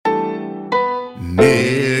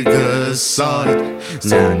Niggas saw it,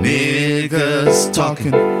 so niggas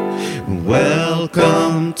talking.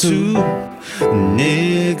 Welcome to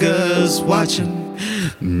Niggas Watching.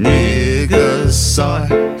 Niggas saw it,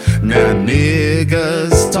 now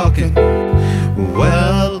niggas talking.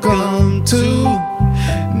 Welcome to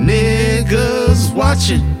Niggas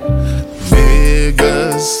Watching.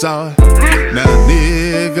 Niggas saw it, now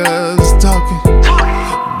niggas talking.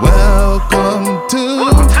 Welcome to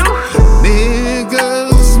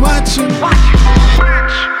Niggas Watching.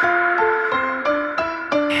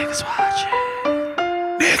 Niggas Watching.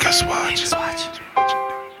 Niggas Watching.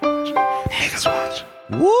 Niggas Watching.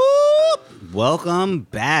 Whoop! Welcome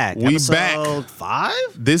back. We episode back. 5?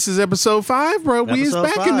 This is episode 5, bro. We is Episode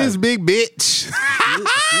back in 5. this big bitch.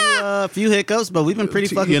 A few hiccups, but we've been pretty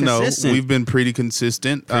fucking consistent. We've been pretty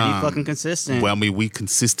consistent. Fucking consistent. Well, I mean, we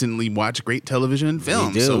consistently watch great television and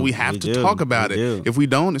film, do. so we have to talk about We it. do. If we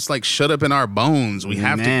don't, it's like shut up in our bones. We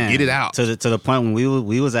have to get it out. To the point when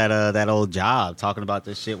we was at that old job talking about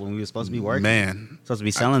this shit when we were supposed to be working. Man. Supposed to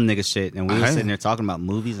be selling niggas shit, and we were sitting there talking about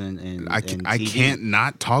movies and I TV. can't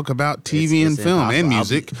not talk about TV and It's film impossible. and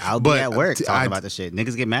music. I'll be at work talking about this shit.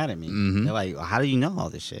 Niggas get mad at me. Mm-hmm. They're like, "How do you know all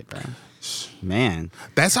this shit, bro?" Man,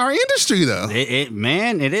 That's our industry, though. it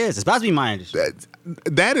is. It's about to be my industry.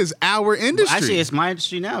 That is our industry. Actually, it's my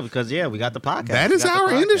industry now because we got the podcast. That is We got the our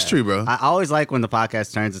podcast. industry, bro. I always like when the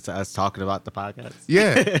podcast turns into us talking about the podcast.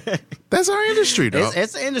 Yeah, that's our industry, though.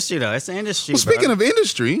 It's the industry though. It's the industry. Well, speaking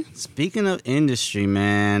bro. of industry,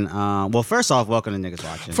 man. Well, first off, welcome to Niggas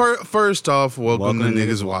Watching. first off, welcome to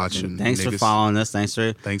Niggas Watching. Thanks for Niggas- following us. Thanks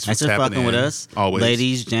for tapping fucking with in. us. Always.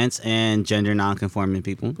 Ladies, gents, and gender non-conforming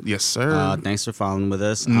people. Yes, sir. Thanks for following with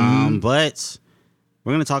us. Mm-hmm. But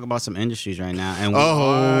we're gonna talk about some industries right now. And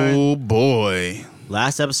Oh boy.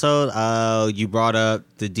 last episode, you brought up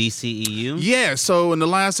the DCEU. Yeah, so in the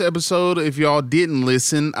last episode, if y'all didn't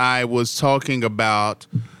listen, I was talking about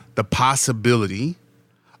the possibility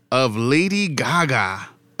of Lady Gaga,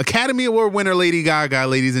 Academy Award winner Lady Gaga,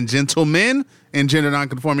 ladies and gentlemen, and gender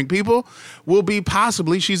non-conforming people, will be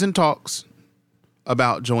possibly, she's in talks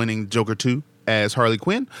about joining Joker 2 as Harley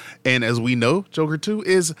Quinn. And as we know, Joker 2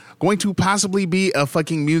 is going to possibly be a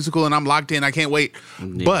fucking musical, and I'm locked in. I can't wait.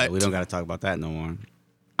 Yeah, but we don't got to talk about that no more.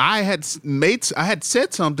 I had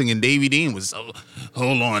said something, and Davey Dean was, oh,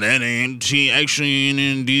 hold on, that ain't she actually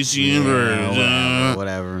in DC Universe.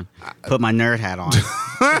 Whatever. Put my nerd hat on.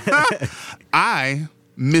 I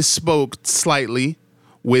misspoke slightly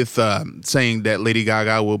with saying that Lady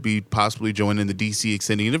Gaga will be possibly joining the DC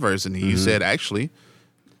Extended Universe, and you said actually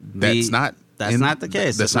that's not the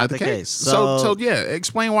case. That's not the case. So yeah,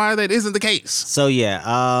 explain why that isn't the case. So yeah,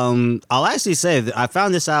 I'll actually say that I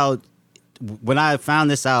found this out. When I found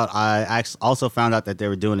this out, I also found out that they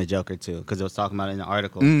were doing a Joker too, because it was talking about it in the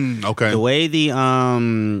article. Okay. The way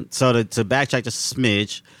so to backtrack just a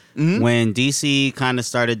smidge, when DC kind of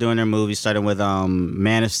started doing their movies, starting with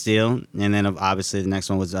Man of Steel, and then obviously the next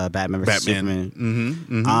one was Batman vs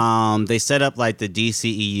Superman. They set up like the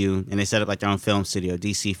DCEU, and they set up like their own film studio,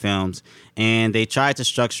 DC Films, and they tried to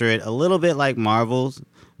structure it a little bit like Marvel's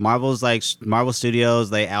like Marvel Studios.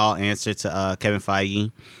 They all answer to Kevin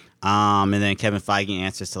Feige. And then Kevin Feige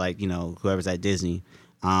answers to like, whoever's at Disney.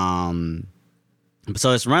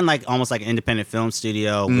 So it's run like almost like an independent film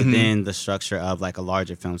studio within the structure of like a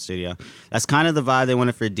larger film studio. That's kind of the vibe they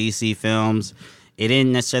wanted for DC Films. It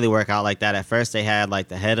didn't necessarily work out like that. At first they had like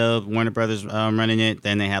the head of Warner Brothers running it.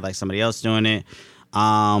 Then they had like somebody else doing it.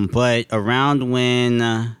 But around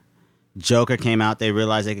when Joker came out, they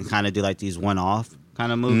realized they can kind of do like these one-off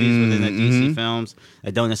kind of movies within the DC Films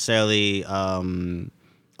that don't necessarily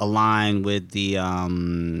align with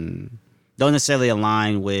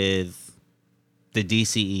the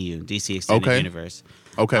DCEU, DC Extended Universe.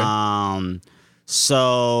 Okay.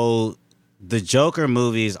 So the Joker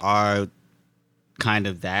movies are kind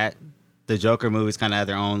of that. The Joker movies kind of have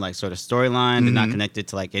their own like sort of storyline. They're not connected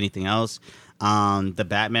to like anything else. The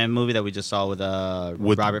Batman movie that we just saw with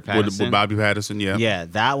Robert Pattinson. With Bobby Pattinson, yeah. Yeah,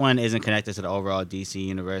 that one isn't connected to the overall DC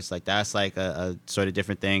universe. Like that's like a sort of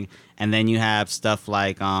different thing. And then you have stuff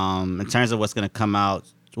like in terms of what's going to come out,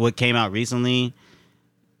 what came out recently,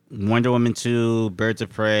 Wonder Woman 2, Birds of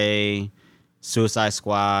Prey, Suicide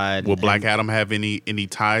Squad. Will Black Adam have any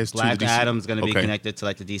ties to the DC? Black Adam's going to be connected to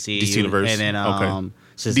like the DC universe. And then Shazam.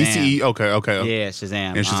 DCE, okay. Yeah,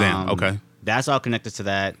 Shazam. And Shazam, okay. That's all connected to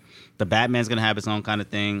that. The Batman's going to have its own kind of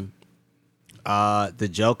thing. The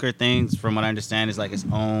Joker things, from what I understand, is like its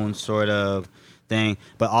own sort of thing.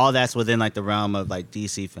 But all that's within like the realm of like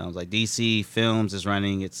DC Films. Like DC Films is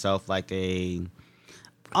running itself like a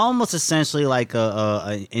almost essentially like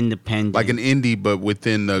a independent, like an indie, but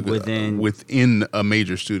within a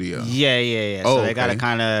major studio. Yeah. So they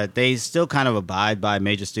gotta they still kind of abide by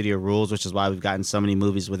major studio rules, which is why we've gotten so many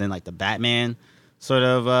movies within like the Batman sort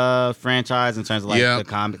of franchise in terms of like the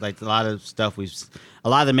comic, like a lot of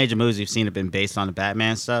the major movies we've seen have been based on the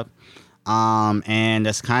Batman stuff. And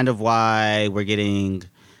that's kind of why we're getting,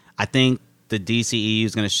 I think the DCEU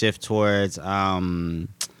is going to shift towards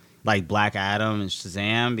like Black Adam and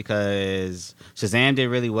Shazam, because Shazam did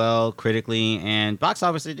really well critically and box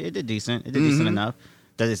office. It did decent. It did decent enough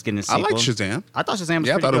that it's getting a sequel. I like Shazam. I thought Shazam was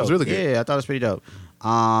pretty dope. I thought it was really good. Yeah, I thought it was pretty dope.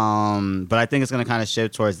 But I think it's going to kind of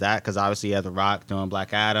shift towards that because obviously you have The Rock doing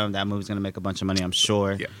Black Adam. That movie's going to make a bunch of money, I'm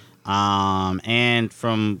sure. Yeah. And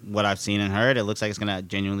from what I've seen and heard, it looks like it's going to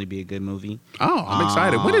genuinely be a good movie. Oh, I'm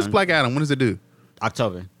excited. When is Black Adam? When does it do?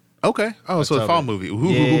 October. Okay. Oh, October. So it's a fall movie.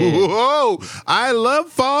 Ooh, yeah. I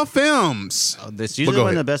love fall films. That's usually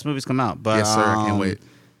when the best movies come out. But, yes, sir. I can't wait.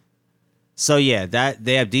 So yeah, that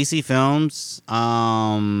they have DC Films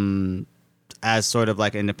as sort of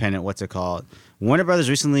like independent. What's it called? Warner Brothers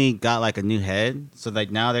recently got like a new head, so like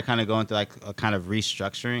now they're kind of going through like a kind of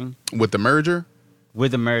restructuring with the merger.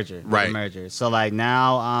 Right. So like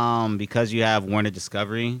now, because you have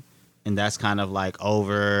WarnerDiscovery, and that's kind of like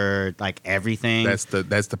over like everything. That's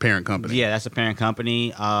the parent company. Yeah, that's the parent company.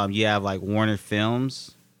 You have like Warner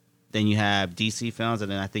Films, then you have DC Films,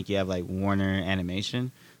 and then I think you have like Warner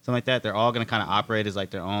Animation, something like that. They're all going to kind of operate as like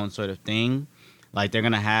their own sort of thing. Like they're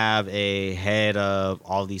going to have a head of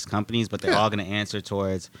all these companies, but they're all going to answer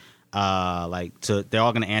towards they're all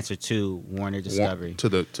going to answer to WarnerDiscovery, to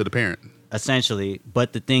the parent. Essentially.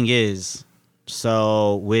 But the thing is,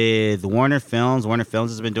 so with Warner Films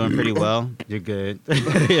has been doing pretty well. You're good.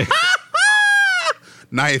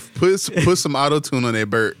 Knife, put some auto-tune on that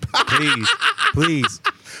burp. Please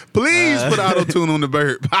put auto-tune on the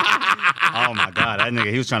burp. Oh my God, that nigga,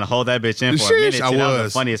 he was trying to hold that bitch in for a minute. That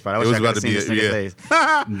was the funniest part. I wish I could have seen this nigga's face.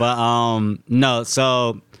 But no,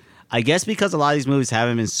 so I guess because a lot of these movies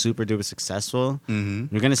haven't been super duper successful,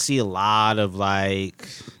 you're gonna see a lot of like,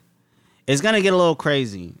 it's gonna get a little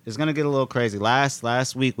crazy.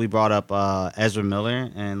 Last week we brought up Ezra Miller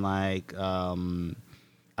and like I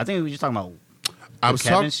think we were just talking about. I was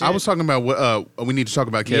talking about what we need to talk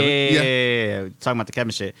about Kevin. Yeah. Talking about the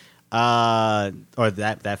Kevin shit. Or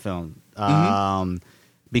that film.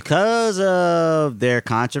 Because of their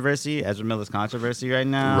controversy, Ezra Miller's controversy right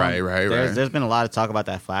now. Right. There's been a lot of talk about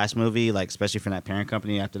that Flash movie, like especially from that parent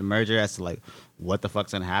company after the merger, as to like what the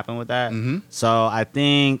fuck's gonna happen with that. So I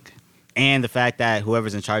think, and the fact that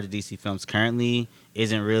whoever's in charge of DC Films currently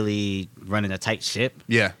isn't really running a tight ship.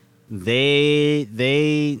 Yeah. We're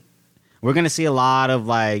gonna see a lot of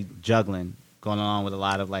like juggling going on with a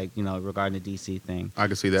lot of like, regarding the DC thing. I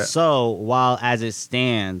can see that. So while as it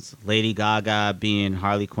stands, Lady Gaga being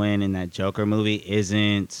Harley Quinn in that Joker movie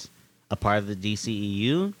isn't a part of the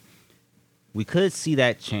DCEU, we could see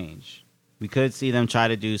that change. We could see them try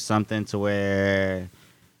to do something to where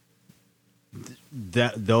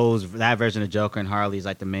that version of Joker and Harley is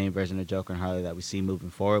like the main version of Joker and Harley that we see moving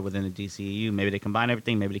forward within the DCEU. Maybe they combine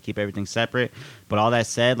everything, maybe they keep everything separate. But all that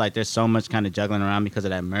said, like there's so much kind of juggling around because of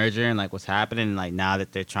that merger and like what's happening. And like now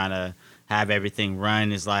that they're trying to have everything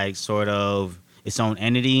run is like sort of its own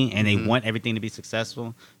entity, and they want everything to be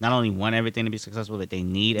successful. Not only want everything to be successful, but they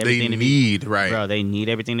need everything they need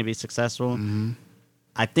everything to be successful.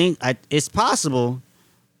 I think it's possible.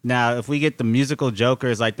 Now, if we get the musical Joker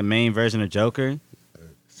as like the main version of Joker,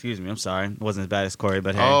 excuse me, I'm sorry, it wasn't as bad as Corey,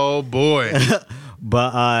 but hey. Oh boy.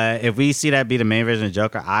 But if we see that be the main version of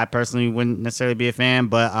Joker, I personally wouldn't necessarily be a fan.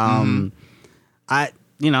 But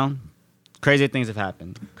crazy things have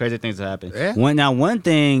happened. Yeah. One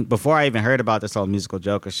thing before I even heard about this whole musical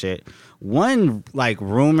Joker shit, one like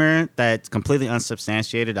rumor that's completely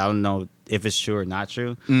unsubstantiated. I don't know if it's true or not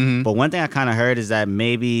true. But one thing I kind of heard is that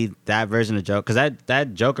maybe that version of Joker, because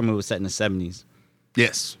that Joker movie was set in the 70s.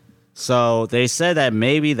 Yes. So they said that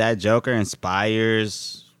maybe that Joker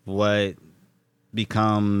inspires what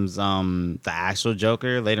becomes the actual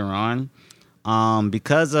Joker later on.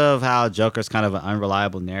 Because of how Joker's kind of an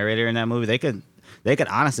unreliable narrator in that movie, they could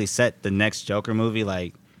honestly set the next Joker movie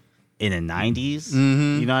like in the 90s.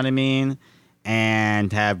 You know what I mean?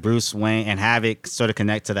 And have Bruce Wayne and have it sort of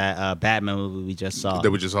connect to that Batman movie we just saw.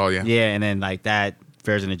 That we just saw, yeah. Yeah, and then like that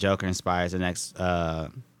version of Joker inspires the next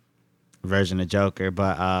version of Joker.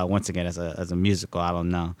 But once again, as a musical, I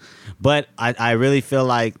don't know. But I really feel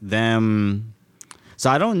like them.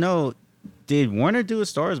 So I don't know. Did Warner do A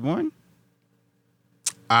Star Is Born?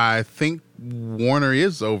 I think Warner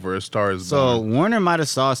is over A Star Is So Born. Warner might have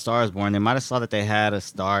saw A Star Is Born. They might have saw that they had a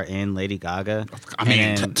star in Lady Gaga. I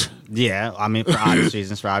mean, for obvious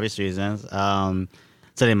reasons.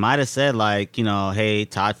 So they might have said, like, you know, hey,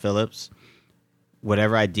 Todd Phillips,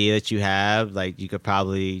 whatever idea that you have, like, you could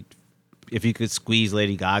probably, if you could squeeze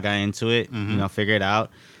Lady Gaga into it, you know, figure it out.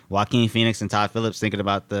 Joaquin Phoenix and Todd Phillips thinking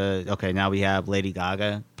about now we have Lady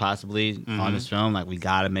Gaga possibly on this film. Like, we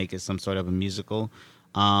got to make it some sort of a musical.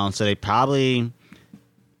 So they probably,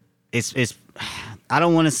 it's I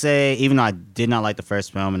don't want to say, even though I did not like the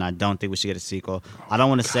first film and I don't think we should get a sequel, I don't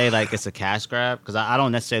want to say like it's a cash grab, because I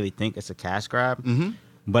don't necessarily think it's a cash grab.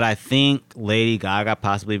 But I think Lady Gaga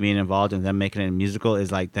possibly being involved in them making it a musical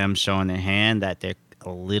is like them showing their hand that they're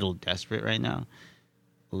a little desperate right now.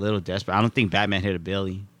 A little desperate. I don't think Batman hit a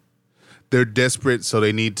billy. They're desperate, so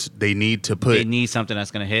they need to put. They need something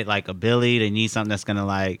that's gonna hit like a billy. They need something that's gonna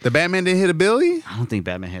like. The Batman didn't hit a billy? I don't think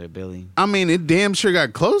Batman hit a billy. I mean, it damn sure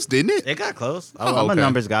got close, didn't it? It got close. I'm a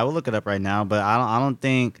numbers guy. We'll look it up right now, but I don't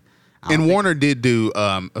think. And Warner did do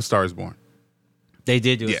A Star Is Born. They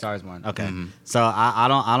did do A Star Is Born. Okay, so I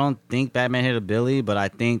don't think Batman hit a billy, but I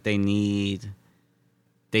think they need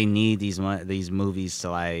these movies to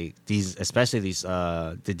like especially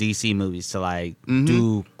the DC movies to like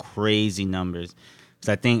do crazy numbers, because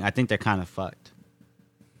I think they're kind of fucked.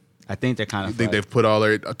 I think they're kind of. You think they've put all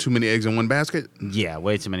their too many eggs in one basket? Yeah,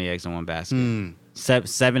 way too many eggs in one basket.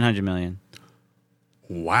 700 million.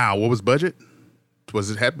 Wow, what was budget?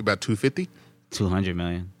 Was it happy about 250? 200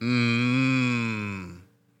 million.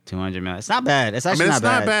 200 million. It's not bad. It's actually not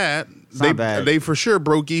bad. It's not bad. They for sure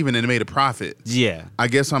broke even and made a profit. Yeah. I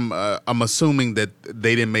guess I'm assuming that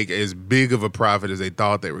they didn't make as big of a profit as they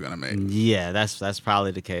thought they were gonna make. Yeah, that's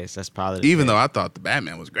probably the case. Even though I thought the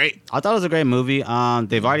Batman was great. I thought it was a great movie.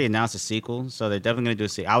 They've already announced a sequel, so they're definitely gonna do a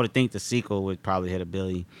sequel. I would think the sequel would probably hit a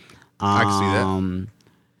billy. I can see that.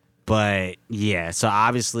 But yeah, so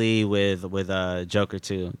obviously with Joker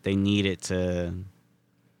 2, they need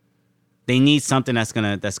something that's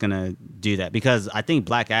gonna do that, because I think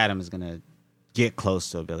Black Adam is gonna get close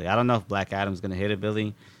to a billy. I don't know if Black Adam's gonna hit a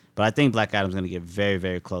billy, but I think Black Adam's gonna get very,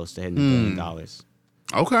 very close to hitting $1 billion.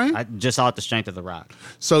 Okay. Just off the strength of The Rock.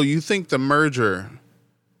 So you think the merger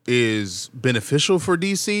is beneficial for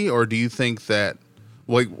DC, or do you think that,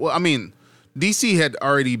 I mean, DC had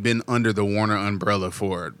already been under the Warner umbrella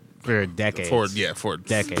for decades. For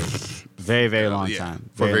decades. Very, very long time.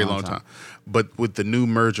 For a very long time. But with the new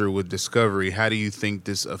merger with Discovery, how do you think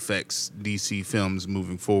this affects DC films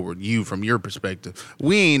moving forward? You, from your perspective,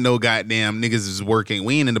 we ain't no goddamn niggas is working.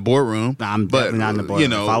 We ain't in the boardroom. I'm definitely not in the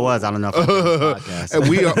boardroom. You know, if I was, I don't know if I'd be on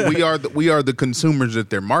the podcast. we are the consumers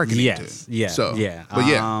that they're marketing to. Yeah. So, yeah. But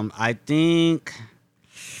yeah, I think.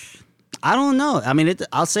 I don't know. I mean,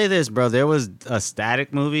 I'll say this, bro. There was a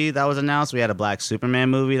Static movie that was announced. We had a Black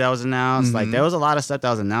Superman movie that was announced. Like, there was a lot of stuff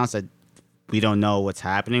that was announced that we don't know what's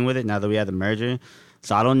happening with it now that we have the merger.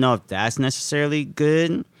 So I don't know if that's necessarily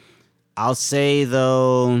good. I'll say,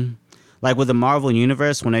 though, like with the Marvel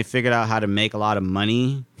Universe, when they figured out how to make a lot of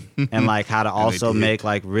money and like how to also make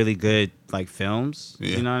like really good like films,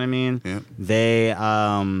 you know what I mean? Yeah. They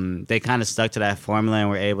kind of stuck to that formula and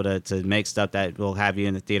were able to make stuff that will have you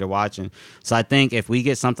in the theater watching. So I think if we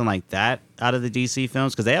get something like that out of the DC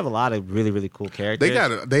films, because they have a lot of really, really cool characters.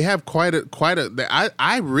 They have quite a.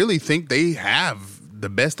 I really think they have the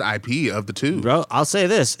best IP of the two. Bro, I'll say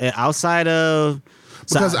this, outside of,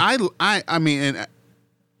 because I mean, and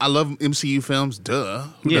I love MCU films. Duh.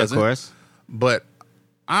 Who doesn't? Of course. But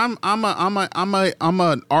I'm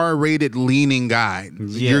an R-rated leaning guy.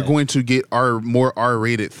 Yeah. You're going to get more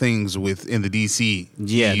R-rated things within the DC.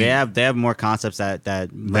 Yeah, they have more concepts that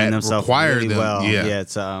lend themselves really well. Yeah,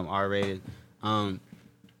 to R-rated. I'll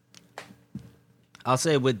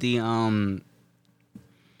say with the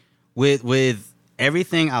with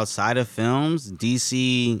everything outside of films,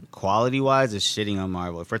 DC quality-wise is shitting on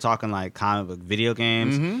Marvel. If we're talking like comic book video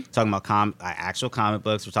games, talking about actual comic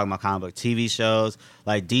books, we're talking about comic book TV shows,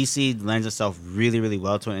 like DC lends itself really, really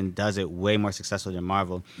well to it and does it way more successfully than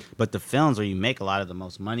Marvel. But the films where you make a lot of the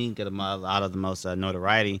most money, get a lot of the most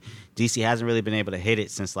notoriety, DC hasn't really been able to hit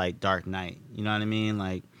it since like Dark Knight. You know what I mean?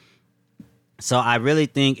 Like, so I really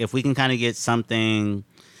think if we can kind of get something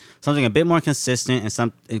a bit more consistent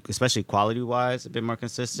and especially quality-wise, a bit more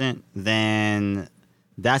consistent, then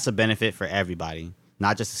that's a benefit for everybody.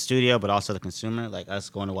 Not just the studio, but also the consumer, like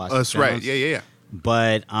us going to watch us, right. Yeah.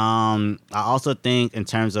 But I also think in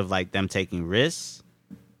terms of like them taking risks,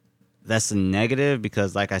 that's a negative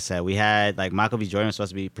because, like I said, we had like Michael B. Jordan was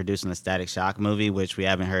supposed to be producing a Static Shock movie, which we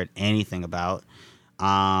haven't heard anything about.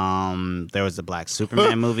 There was the Black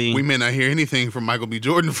Superman movie. We may not hear anything from Michael B.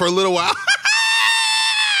 Jordan for a little while.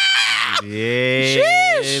 Yeah.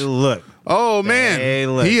 Sheesh. Look. Oh man, hey,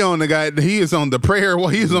 look. he is on the prayer while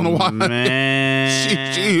he's on the watch.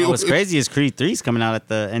 Man, what's crazy is Creed 3 is coming out at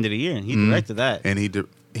the end of the year. He directed that, and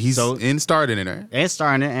he's starring in it, and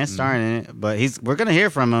starring in it. But we're gonna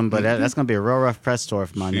hear from him. But that's gonna be a real rough press tour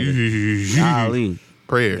for my nigga. Golly,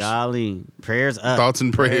 prayers up. Thoughts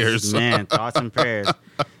and prayers, man. Thoughts and prayers.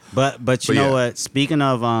 But you know what? Speaking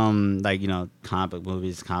of comic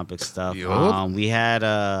movies, comic stuff, we had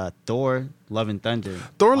Thor: Love and Thunder.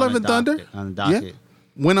 Thor: Love and Thunder on the docket.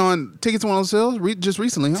 Yeah. Tickets went on sale just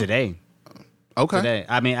recently, huh? Today. Okay. Today.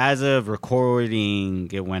 I mean, as of recording,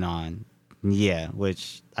 it went on. Yeah,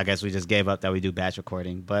 which I guess we just gave up that we do batch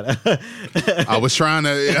recording, but I was trying to.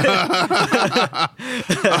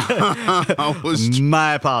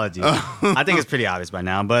 My apologies. I think it's pretty obvious by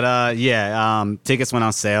now, but tickets went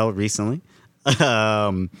on sale recently.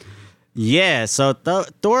 So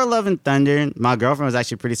Thor: Love and Thunder. My girlfriend was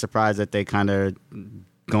actually pretty surprised that they kind of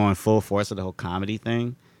going full force with the whole comedy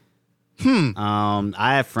thing.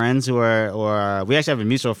 I have friends who are we actually have a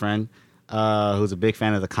mutual friend. Who's a big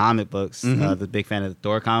fan of the comic books, the big fan of the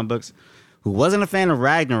Thor comic books, who wasn't a fan of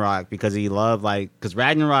Ragnarok because he loved because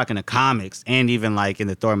Ragnarok in the comics and even in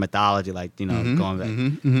the Thor mythology,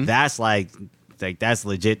 going back, that's that's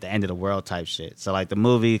legit the end of the world type shit. So the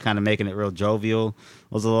movie kind of making it real jovial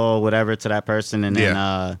was a little whatever to that person, and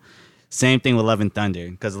then same thing with Love and Thunder,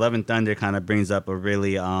 because Love and Thunder kind of brings up a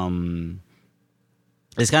really it's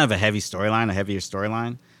kind of a heavier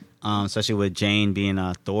storyline, especially with Jane being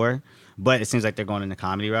Thor. But it seems like they're going in the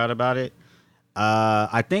comedy route about it.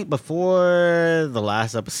 I think before the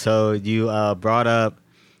last episode, you brought up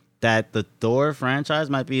that the Thor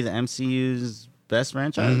franchise might be the MCU's best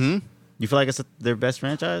franchise. Mm-hmm. You feel like it's their best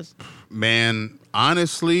franchise? Man,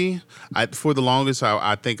 honestly, for the longest,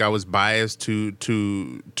 I think I was biased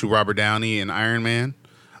to Robert Downey and Iron Man.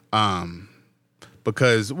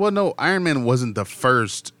 Because, Iron Man wasn't the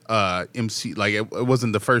first MC, it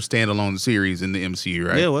wasn't the first standalone series in the MCU,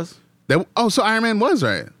 right? Yeah, it was. So Iron Man was,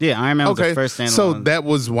 right? Yeah, Iron Man was the first standalone. So that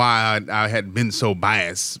was why I had been so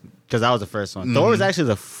biased. Because that was the first one. Mm-hmm. Thor was actually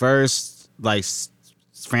the first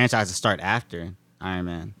franchise to start after Iron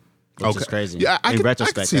Man, which is crazy. Yeah, in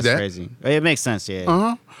retrospect, that's crazy. It makes sense,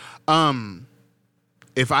 yeah.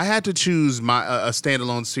 If I had to choose a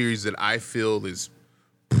standalone series that I feel is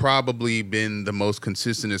probably been the most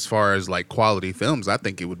consistent as far as quality films, I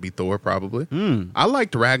think it would be Thor probably. I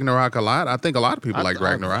liked Ragnarok a lot. I think I think like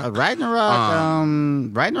Ragnarok.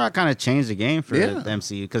 Ragnarok kind of changed the game for the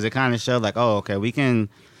MCU, because it kind of showed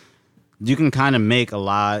you can kind of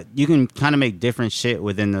make different shit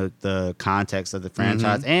within the context of the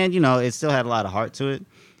franchise, and it still had a lot of heart to it,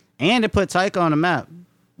 and it put Taika on the map.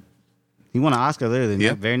 He won an Oscar literally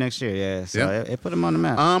the very next year, it put him on the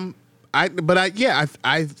map.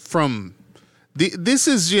 This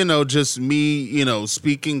is, just me,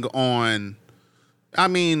 speaking on,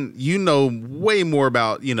 way more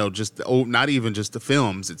about, just, not even just the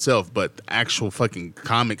films itself, but the actual fucking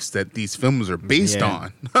comics that these films are based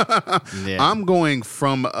on. I'm going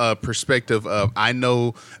from a perspective of, I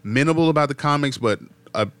know minimal about the comics, but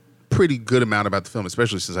a pretty good amount about the film,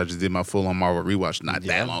 especially since I just did my full-on Marvel rewatch not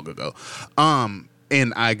that long ago.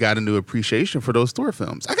 And I got a new appreciation for those Thor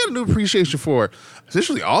films. I got a new appreciation for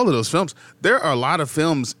essentially all of those films. There are a lot of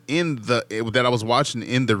films that I was watching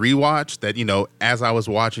in the rewatch that, as I was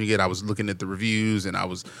watching it, I was looking at the reviews and I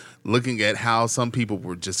was looking at how some people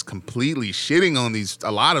were just completely shitting on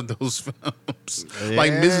a lot of those films.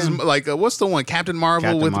 Yeah. What's the one? Captain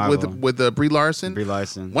Marvel with Brie Larson. Brie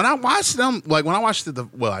Larson. When I watched them, I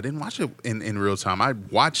didn't watch it in real time. I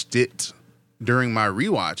watched it during my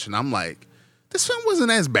rewatch, and I'm like, this film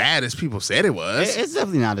wasn't as bad as people said it was. It's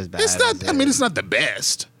definitely not as bad. It's not. It's not the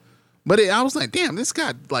best. But I was like, damn, this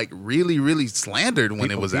got really, really slandered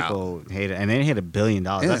when it was out. People hate it, and they hit $1 billion.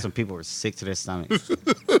 Yeah. That's when people were sick to their stomachs.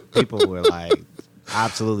 People were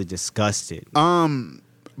absolutely disgusted. But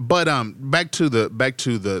back to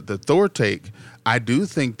the Thor take. I do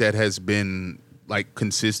think that has been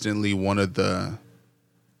consistently one of the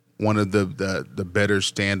better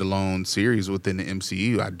standalone series within the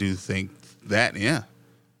MCU. I do think that,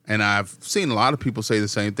 and I've seen a lot of people say the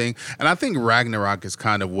same thing, and I think Ragnarok is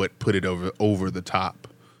kind of what put it over the top.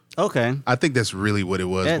 Okay, I think that's really what it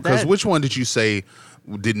was. Because which one did you say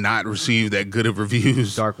did not receive that good of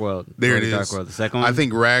reviews? Dark World. There it is. Dark World. The second one. I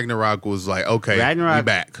think Ragnarok was Ragnarok, we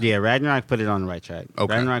back. Yeah, Ragnarok put it on the right track.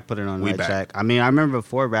 Okay. Ragnarok put it on the right track. I remember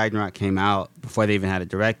before Ragnarok came out, before they even had a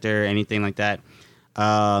director or anything like that,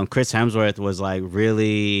 Chris Hemsworth was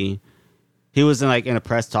really he was in a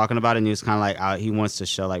press talking about it, and he was kind of like he wants to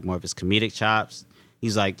show like more of his comedic chops.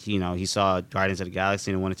 He's like, he saw Guardians of the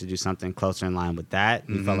Galaxy and wanted to do something closer in line with that.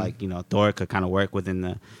 He felt like Thor could kind of work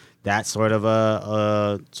within that sort of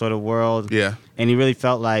sort of world. Yeah. And he really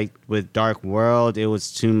felt like with Dark World, it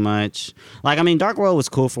was too much. Like, I mean, Dark World was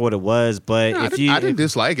cool for what it was, but I didn't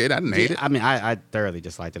dislike it. I didn't hate it. I mean, I thoroughly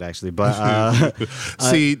disliked it, actually. But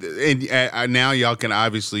see, and now y'all can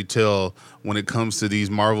obviously tell when it comes to these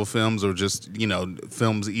Marvel films or just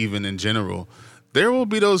films even in general, there will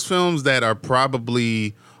be those films that are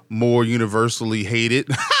probably more universally hated.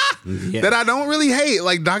 That I don't really hate,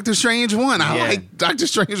 like Doctor Strange 1. I like Doctor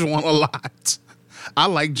Strange 1 a lot. I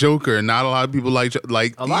like Joker. Not a lot of people like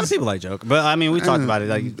a lot of people like Joker, but I mean, we talked about it.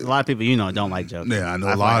 Like a lot of people, don't like Joker. Yeah, I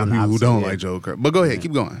know a lot of people who don't like Joker. But go ahead,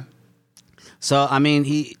 keep going. So I mean,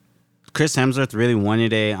 Chris Hemsworth really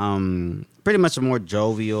wanted a pretty much a more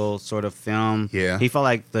jovial sort of film. Yeah, he felt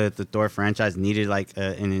like the Thor franchise needed like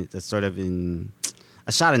a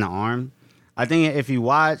shot in the arm. I think if you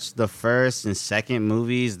watch the first and second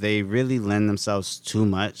movies, they really lend themselves too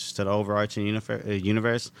much to the overarching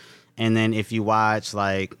universe. And then if you watch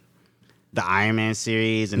like the Iron Man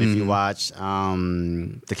series and if you watch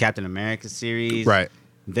the Captain America series, right,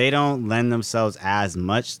 they don't lend themselves as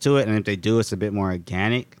much to it. And if they do, it's a bit more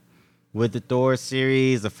organic. With the Thor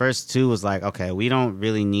series, the first two was like, okay, we don't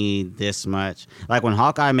really need this much. Like when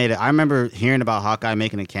Hawkeye made it, I remember hearing about Hawkeye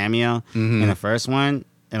making a cameo in the first one.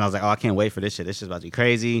 And I was like, oh, I can't wait for this shit. This shit's about to be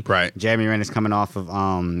crazy. Right. Jeremy Renner's coming off of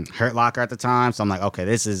Hurt Locker at the time. So I'm like, okay,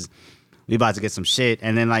 we about to get some shit.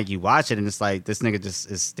 And then like you watch it and it's like this nigga just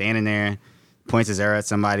is standing there, points his arrow at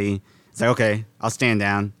somebody. It's like, okay, I'll stand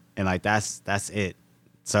down. And like that's it.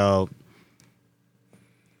 So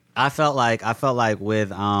I felt like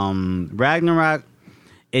with Ragnarok,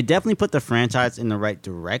 it definitely put the franchise in the right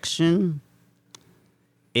direction.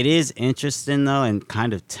 It is interesting, though, and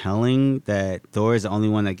kind of telling that Thor is the only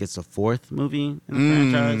one that gets a fourth movie in the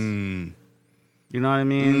franchise. You know what I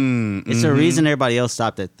mean? It's a reason everybody else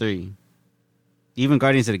stopped at 3. Even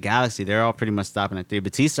Guardians of the Galaxy, they're all pretty much stopping at 3.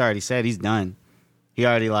 Batista already said he's done. He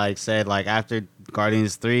already said after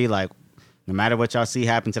Guardians 3, no matter what y'all see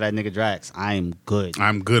happen to that nigga Drax, I am good.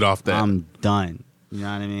 I'm good off that. I'm done. You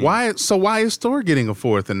know what I mean? Why is Thor getting a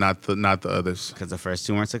fourth and not the others? Because the first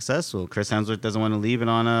 2 weren't successful. Chris Hemsworth doesn't want to leave it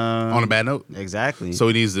on a bad note. Exactly. So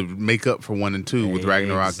he needs to make up for 1 and 2 with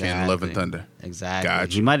Ragnarok and Love and Thunder. Exactly.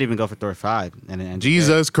 Gotcha. He might even go for Thor 5. And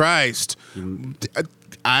Jesus Christ.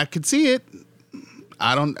 I could see it.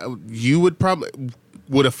 I don't. You would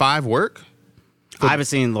would a 5 work? I haven't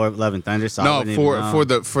seen Love and Thunder, so no.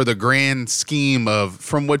 For the grand scheme of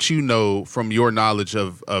from what you know from your knowledge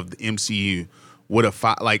of the MCU. Would a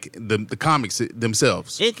 5 the comics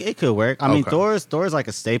themselves? It could work. I mean, Thor's like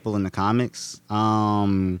a staple in the comics.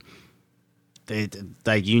 You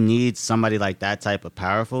need somebody like that type of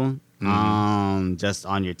powerful, just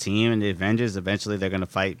on your team. And the Avengers, eventually, they're gonna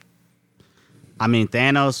fight. I mean,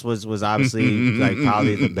 Thanos was obviously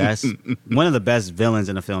probably the best, one of the best villains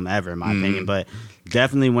in a film ever, in my opinion. But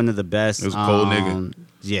definitely one of the best. It was a cold nigga.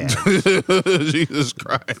 Yeah. Jesus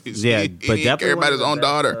Christ. Yeah, but he didn't care about his own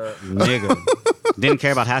daughter. Nigga. Didn't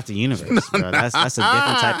care about half the universe, bro. That's a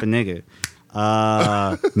different type of nigga.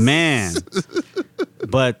 Man.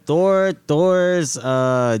 But Thor's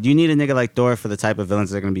you need a nigga like Thor for the type of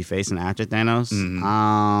villains they're gonna be facing after Thanos.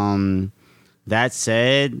 That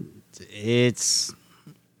said, it's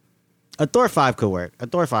a Thor 5 could work.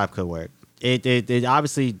 It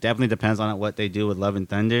obviously definitely depends on what they do with Love and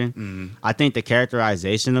Thunder. I think the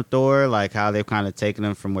characterization of Thor, like how they've kind of taken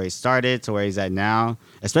him from where he started to where he's at now,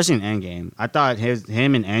 especially in Endgame. I thought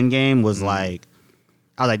him in Endgame was I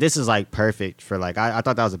was like, this is perfect for I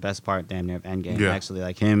thought that was the best part damn near of Endgame, actually.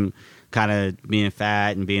 Like him kind of being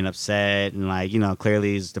fat and being upset and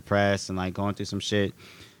clearly he's depressed and going through some shit.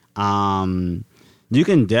 You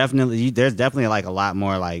can there's definitely a lot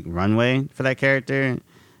more runway for that character.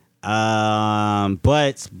 But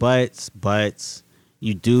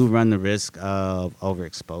you do run the risk of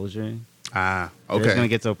overexposure. Okay. It's gonna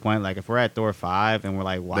get to a point if we're at Thor 5 and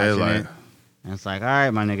we're watching it, and it's all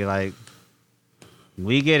right, my nigga,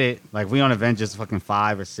 we get it. We on Avengers fucking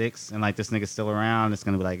 5 or 6, and this nigga's still around. It's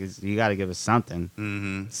gonna be you got to give us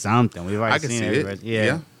something, something. We've already seen every version.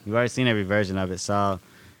 Yeah, we've already seen every version of it, so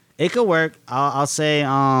it could work. I'll say,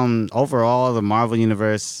 overall, the Marvel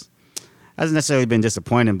universe hasn't necessarily been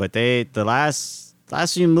disappointing, but the last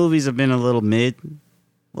few movies have been a little mid.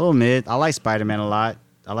 I like Spider-Man a lot.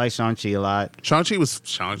 I like Shang-Chi a lot. Shang-Chi was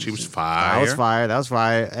fire. That was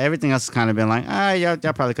fire. Everything else has kind of been y'all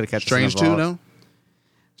probably could have kept Strange 2, no?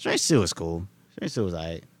 Strange 2 was cool. Strange 2 was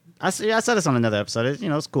alright. I said this on another episode.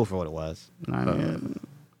 It's cool for what it was. You know what I mean?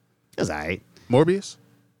 It was alright. Morbius?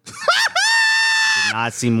 Did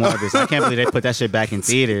not see Morbius. I can't believe they put that shit back in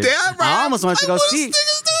theaters. Damn, right. I almost wanted to go see it.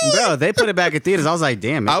 Bro, they put it back in theaters. I was like,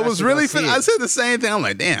 damn. I was really I said the same thing. I'm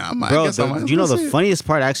like, damn. Bro, the funniest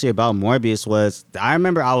part actually about Morbius was I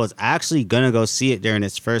remember I was actually going to go see it during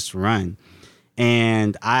its first run.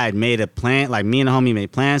 And I had made a plan. Like, me and the homie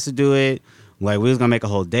made plans to do it. Like, we was going to make a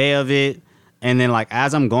whole day of it. And then, like,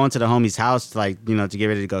 as I'm going to the homie's house, like, to get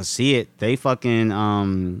ready to go see it, they fucking,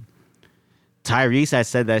 Tyrese had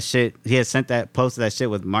said that shit. He had posted that shit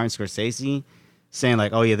with Martin Scorsese, saying,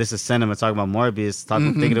 like, oh, yeah, this is cinema, talking about Morbius,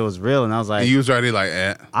 thinking it was real. And I was like... And you was already like,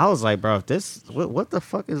 I was like, bro, what the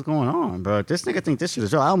fuck is going on, bro? If this nigga think this shit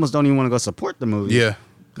is real, I almost don't even want to go support the movie. Yeah.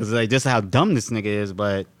 Because, like, just how dumb this nigga is.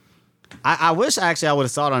 But I wish, actually, I would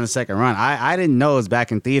have saw it on the second run. I didn't know it was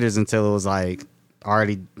back in theaters until it was, like,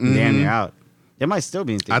 already damn near out. It might still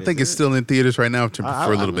be in theaters. I think it's still in theaters right now for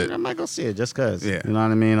a little bit. I might go see it just because. Yeah. You know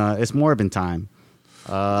what I mean? It's Morbin time.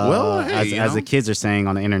 As the kids are saying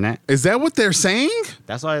on the internet. Is that what they're saying?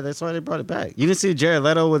 That's why they brought it back. You didn't see Jared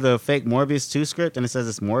Leto with a fake Morbius 2 script and it says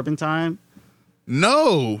it's Morbin time?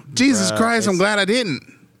 No. Jesus Christ, I'm glad I didn't.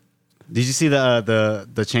 Did you see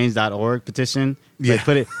the change.org petition? Yeah.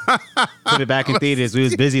 Like, put it back in theaters. We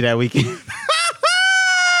was busy that weekend.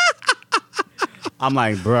 I'm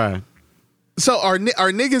like, bruh. So are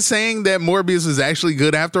niggas saying that Morbius is actually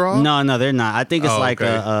good after all? No, they're not. I think it's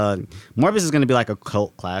Morbius is going to be like a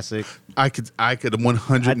cult classic. I could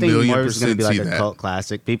 100 I think million Morbius is going to be like a that. cult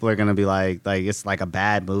classic. People are going to be like it's like a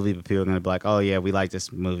bad movie, but people are going to be like, oh yeah, we like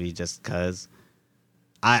this movie just because.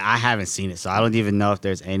 I haven't seen it, so I don't even know if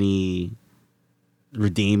there's any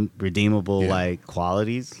redeemable like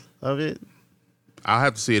qualities of it. I'll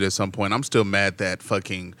have to see it at some point. I'm still mad that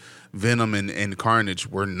fucking Venom and Carnage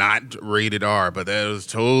were not rated R, but that is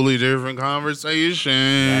totally different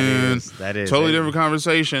conversation. That is totally different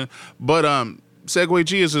conversation. But Segway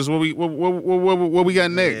Jesus, what we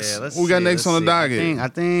got next? Yeah, what we got next on the docket?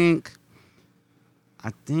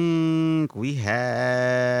 I think we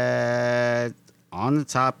had on the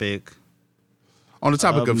topic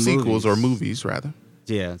of sequels or movies, rather.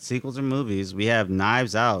 Yeah, sequels or movies. We have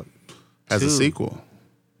Knives Out as a sequel.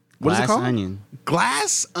 What is it called? Onion.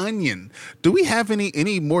 Glass Onion. Do we have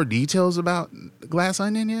any more details about Glass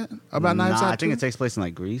Onion yet? About Knives Out? I think it takes place in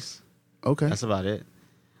like Greece. Okay. That's about it.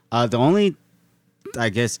 The only, I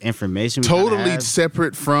guess, information we totally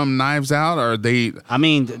separate from Knives Out, or they? I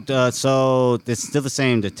mean, so it's still the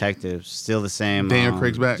same detective, still the same. Daniel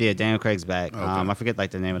Craig's back. Yeah, Daniel Craig's back. Okay. I forget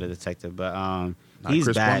like the name of the detective, but he's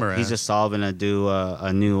Chris back. Plummer, he's just solving a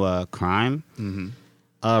new crime. Mm-hmm.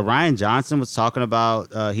 Ryan Johnson was talking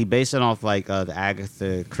about he based it off like the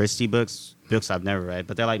Agatha Christie books I've never read,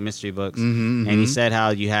 but they're like mystery books. Mm-hmm, and he said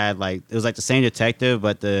how you had like it was like the same detective,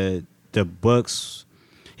 but the books.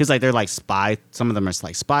 He's like they're like spy. Some of them are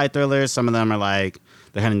like spy thrillers. Some of them are like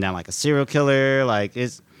they're hunting down like a serial killer. Like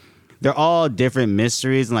they're all different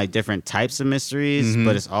mysteries and like different types of mysteries,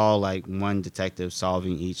 but it's all like one detective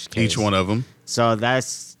solving each case. Each one of them. So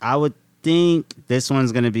I would think this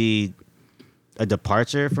one's gonna be a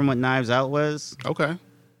departure from what Knives Out was. Okay.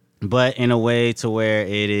 But in a way to where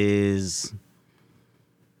it's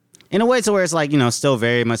like, still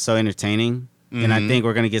very much so entertaining. Mm-hmm. And I think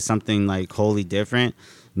we're going to get something like wholly different.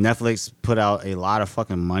 Netflix put out a lot of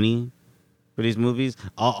fucking money for these movies.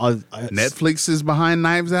 Netflix is behind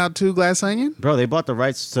Knives Out 2, Glass Onion? Bro, they bought the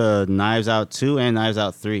rights to Knives Out 2 and Knives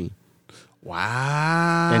Out 3.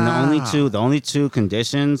 Wow. And the only two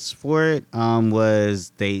conditions for it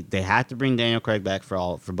was they had to bring Daniel Craig back for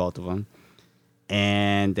both of them.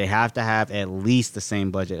 And they have to have at least the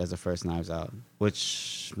same budget as the first Knives Out,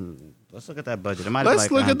 which let's look at that budget.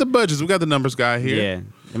 Let's look at the budgets. We got the numbers guy here. Yeah.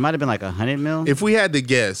 It might have been like $100 million. If we had to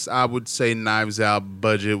guess, I would say Knives Out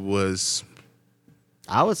budget was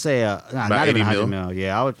I would say not even $100 million.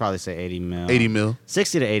 Yeah, I would probably say $80 million. 80 mil.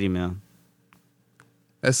 60 to 80 million.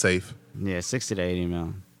 That's safe. Yeah, 60 to 80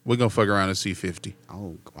 million. We're going to fuck around and see 50.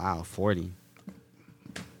 Oh, wow, 40.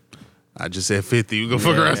 I just said 50. We're going to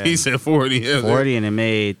fuck around and he said 40. Yeah, 40 and it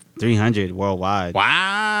made 300 worldwide.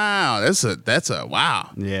 Wow. That's a wow.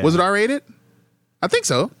 Yeah. Was it R-rated? I think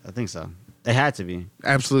so. I think so. It had to be.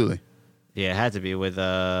 Absolutely. Yeah, it had to be with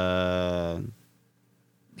Yeah,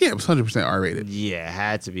 it was 100% R-rated. Yeah, it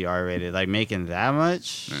had to be R-rated. Like making that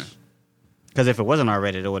much? Because if it wasn't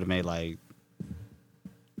R-rated, it would have made like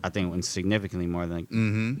I think it went significantly more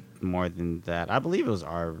than more than that. I believe it was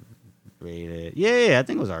R-rated. Yeah, I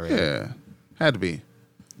think it was R-rated. Yeah, had to be.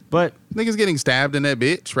 But niggas getting stabbed in that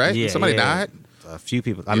bitch, right? Yeah, somebody died. A few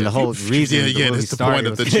people. I mean, the whole reason. Yeah, that's the point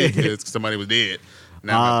of the shit. Somebody was dead.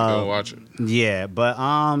 Now I'm about to go watch it. Yeah, but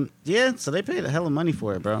yeah. So they paid a hell of money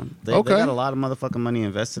for it, bro. They got a lot of motherfucking money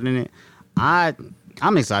invested in it.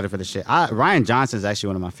 I'm excited for the shit. Ryan Johnson is actually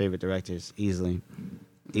one of my favorite directors, easily.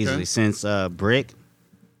 Since Brick,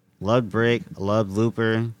 loved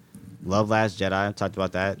Looper, loved Last Jedi. I talked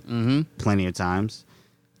about that plenty of times.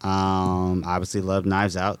 Obviously loved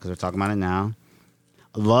Knives Out because we're talking about it now.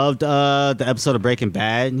 Loved the episode of Breaking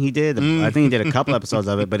Bad he did. I think he did a couple episodes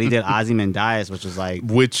of it, but he did Ozymandias, which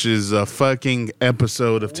is a fucking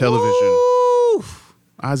episode of television. Woo!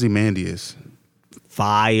 Ozymandias.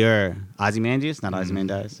 Fire. Ozymandias? Not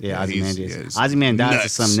Ozymandias. Yeah, Ozymandias. Ozymandias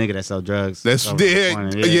is some nigga that sell drugs. That's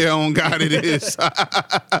dead. Yeah, on God it is.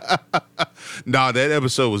 Nah, that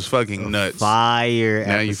episode was fucking nuts. Fire.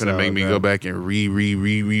 Now you finna make me go back and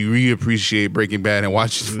re-appreciate Breaking Bad and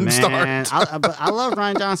watch it from the start. I love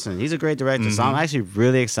Ryan Johnson. He's a great director. So I'm actually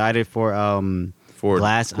really excited for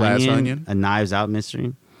Glass Onion, a Knives Out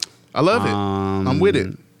mystery. I love it. I'm with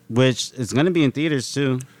it. Which is going to be in theaters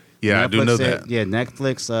too. Yeah, Netflix, I do know that. Yeah,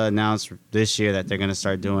 Netflix announced this year that they're going to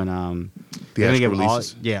start doing theatrical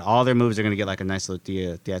releases. All their movies are going to get like a nice little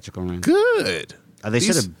theatrical run. Good. They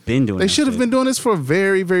should have been doing. They should have been doing this for a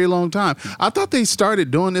very, very long time. I thought they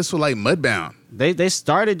started doing this with like Mudbound. They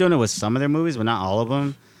started doing it with some of their movies, but not all of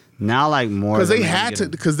them. Now, like more because they had to,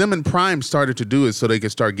 because them and Prime started to do it so they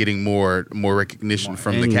could start getting more recognition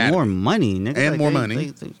from the Academy, more money, nigga. And more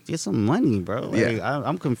money. They get some money, bro. Like, yeah,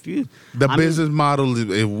 I'm confused. The business model.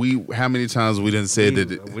 If how many times we didn't say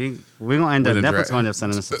that we gonna end up Netflix gonna end up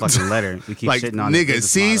sending us a fucking letter. We keep like, shitting on nigga,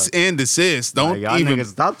 cease and desist. Don't y'all even niggas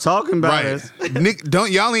stop talking about us. Nick,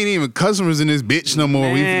 y'all ain't even customers in this bitch no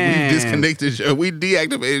more. We disconnected we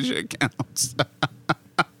deactivated your accounts.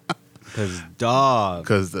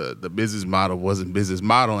 Because the business model wasn't business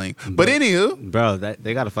modeling. But anywho, bro,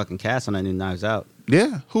 they got a fucking cast on that new Knives Out.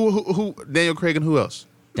 Yeah, who? Daniel Craig and who else?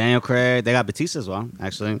 Daniel Craig. They got Batista as well.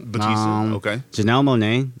 Actually, Batista. Okay. Janelle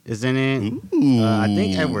Monáe is in it. I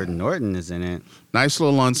think Edward Norton is in it. Nice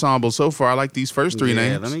little ensemble so far. I like these first three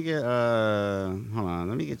names. Let me get. Hold on.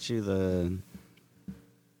 Let me get you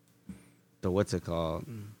the what's it called?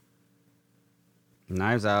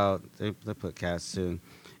 Knives Out. They put cast too.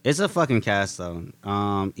 It's a fucking cast, though.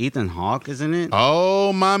 Ethan Hawke is in it.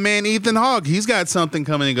 Oh, my man, Ethan Hawke. He's got something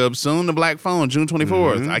coming up soon. The Black Phone, June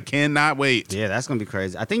 24th. I cannot wait. Yeah, that's going to be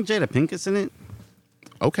crazy. I think Jada Pinkett's in it.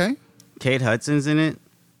 Okay. Kate Hudson's in it.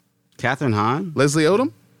 Katherine Hahn. Leslie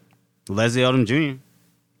Odom Jr.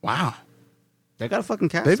 Wow. They got a fucking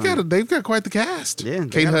cast. They've got quite the cast. Yeah.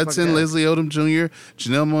 Kate Hudson, Leslie Odom Jr.,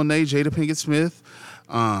 Janelle Monáe, Jada Pinkett Smith.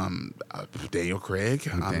 Daniel Craig.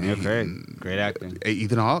 Great acting.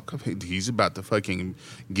 Ethan Hawke, he's about to fucking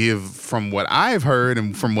give, from what I've heard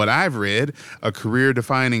and from what I've read, a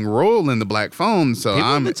career-defining role in the Black Phone. So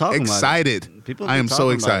I'm excited. I am so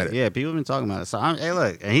excited. Yeah, people have been talking about it. So hey,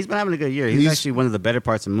 look, and he's been having a good year. He's actually one of the better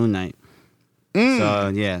parts of Moon Knight.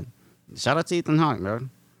 So yeah, shout out to Ethan Hawke,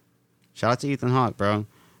 bro.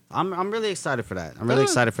 I'm really excited for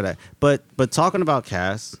that. But talking about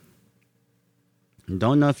cast.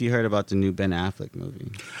 Don't know if you heard about the new Ben Affleck movie.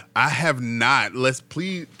 I have not. Let's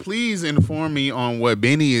please inform me on what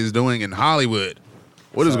Benny is doing in Hollywood.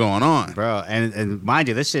 What is going on, bro? And mind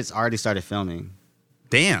you, this shit's already started filming.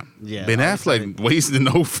 Damn. Yeah. Ben Affleck wasting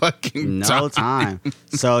no fucking time.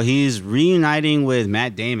 So he's reuniting with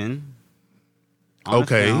Matt Damon. On a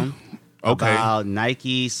film about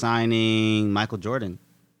Nike signing Michael Jordan.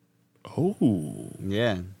 Oh.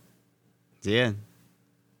 Yeah.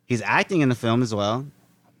 He's acting in the film as well.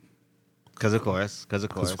 Because of course.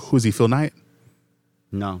 Who's he, Phil Knight?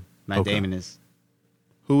 No, Matt Damon is.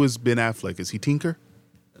 Who is Ben Affleck? Is he Tinker?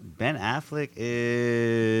 Ben Affleck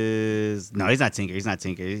is... No, he's not Tinker. He's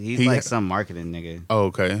like like some marketing nigga. Oh,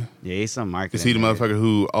 okay. Yeah, he's some marketing Is he the motherfucker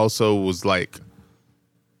who also was like...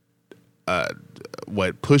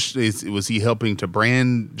 was he helping to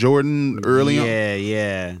brand Jordan early on?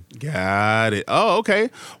 Yeah. Got it. Oh, okay.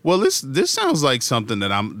 Well, this sounds like something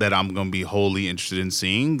that I'm gonna be wholly interested in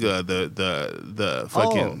seeing. The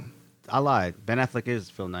fucking. I lied. Ben Affleck is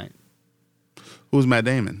Phil Knight. Who's Matt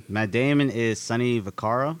Damon? Matt Damon is Sonny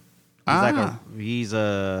Vaccaro. He's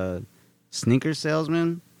a sneaker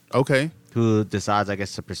salesman. Okay. Who decides, I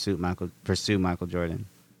guess, to pursue Michael Jordan.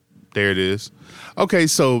 There it is. Okay,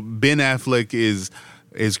 so Ben Affleck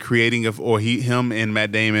is creating him and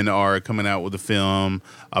Matt Damon are coming out with a film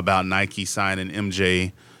about Nike signing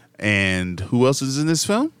MJ. And who else is in this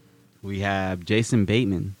film? We have Jason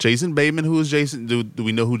Bateman. Jason Bateman, who is Jason? Do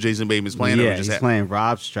we know who Jason Bateman's playing? Yeah, he's playing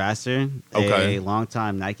Rob Strasser, a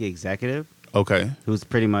longtime Nike executive. Okay. Who's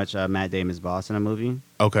pretty much Matt Damon's boss in the movie.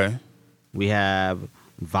 Okay. We have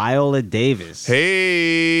Viola Davis.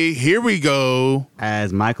 Hey, here we go.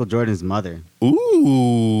 As Michael Jordan's mother.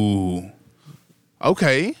 Ooh.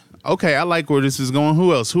 Okay. I like where this is going.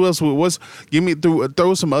 Who else? Give me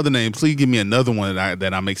throw some other names. Please give me another one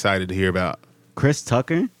that I'm excited to hear about. Chris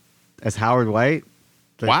Tucker as Howard White.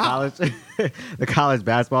 The college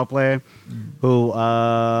basketball player who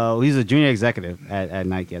he's a junior executive at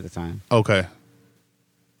Nike at the time. Okay.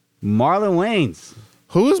 Marlon Wayans.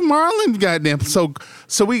 Who is Marlon? Goddamn. So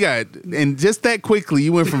we got, and just that quickly,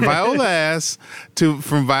 you went from Viola's ass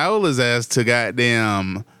to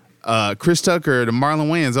goddamn Chris Tucker to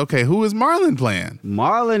Marlon Wayans. Okay, who is Marlon playing?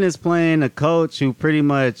 Marlon is playing a coach who pretty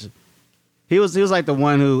much he was like the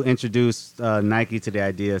one who introduced Nike to the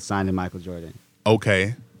idea of signing Michael Jordan.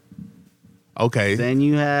 Okay. Then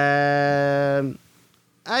you have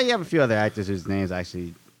a few other actors whose names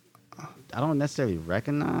actually I don't necessarily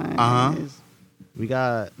recognize. Uh-huh. We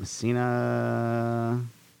got Messina.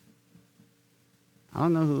 I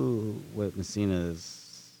don't know what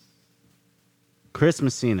Messina's. Chris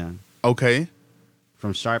Messina. Okay.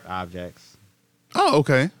 From Sharp Objects. Oh,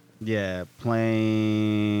 okay. Yeah,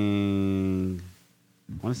 playing.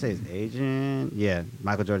 I want to say his agent. Yeah,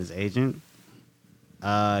 Michael Jordan's agent.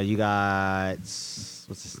 You got what's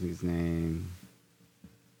this dude's name?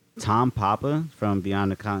 Tom Papa from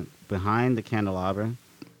Behind the Candelabra.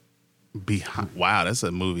 Wow, that's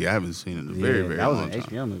a movie I haven't seen in a very, very long time. That was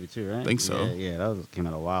an HBO movie too, right? I think so. Yeah, that came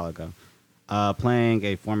out a while ago. Playing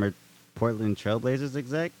a former Portland Trailblazers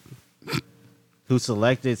exec who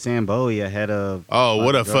selected Sam Bowie ahead of. Oh,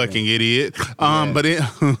 what a fucking idiot! Yeah. But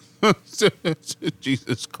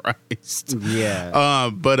Jesus Christ. Yeah.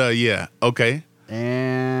 Yeah. Okay.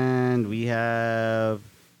 And we have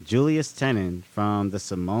Julius Tennant from the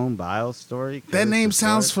Simone Biles story. That name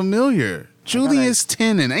sounds familiar. Julius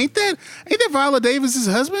Tennant. Ain't that Viola Davis's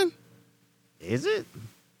husband? Is it?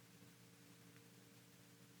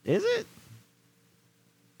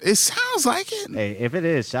 It sounds like it. Hey, if it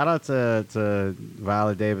is, shout out to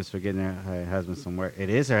Viola Davis for getting her husband some work. It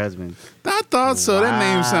is her husband. I thought so. Wow. That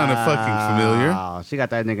name sounded fucking familiar. She got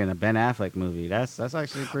that nigga in a Ben Affleck movie. That's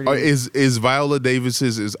actually pretty. Is Viola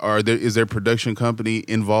Davis's is their production company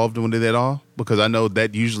involved with it at all? Because I know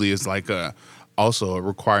that usually is like also a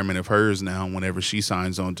requirement of hers now. Whenever she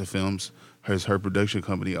signs on to films, her production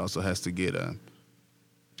company also has to get a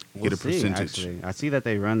percentage. Actually, I see that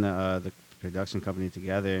they run the production company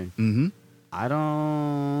together. Mm-hmm. I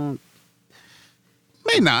don't.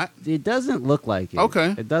 May not. It doesn't look like it.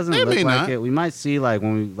 Okay. It doesn't look like it. We might see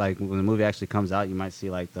when the movie actually comes out, you might see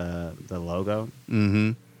like the logo.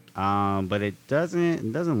 Mm-hmm. But it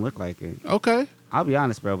doesn't look like it. Okay. I'll be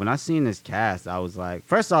honest, bro. When I seen this cast, I was like,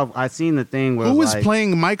 first off, I seen the thing where who is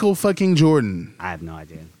playing Michael fucking Jordan? I have no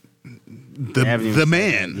idea. The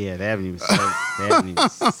man. Yeah, they haven't even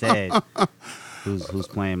said who's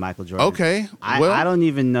playing Michael Jordan. Okay. I don't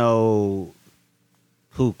even know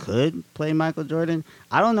who could play Michael Jordan.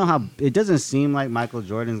 I don't know how. It doesn't seem like Michael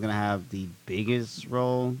Jordan's gonna have the biggest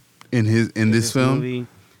role in this film. Movie.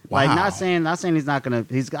 Wow. Like not saying he's not gonna.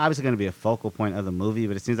 He's obviously gonna be a focal point of the movie,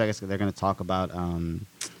 but it seems like they're gonna talk about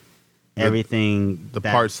everything, the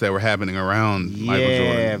parts that were happening around Michael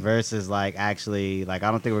Jordan. Yeah, versus actually I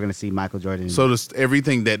don't think we're gonna see Michael Jordan. So just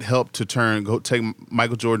everything that helped to take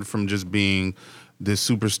Michael Jordan from just being this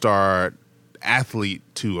superstar athlete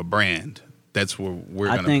to a brand. That's where we're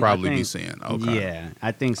gonna probably be seeing. Okay. Yeah,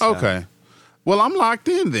 I think so. Okay. Well, I'm locked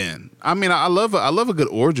in then. I mean, I love a good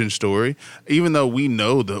origin story, even though we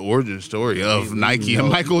know the origin story of Nike and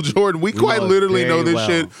Michael Jordan. We quite literally know this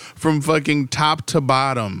shit from fucking top to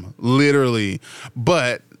bottom, literally.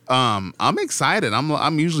 But I'm excited. I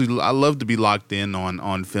love to be locked in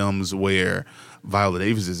on films where Viola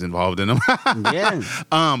Davis is involved in them. Yeah.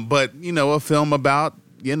 But a film about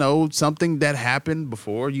something that happened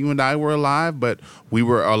before you and I were alive, but we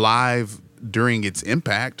were alive during its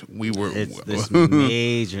impact. It's this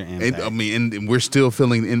major impact. And we're still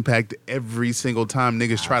feeling the impact every single time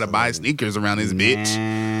niggas try to buy sneakers around this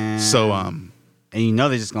bitch. So and they're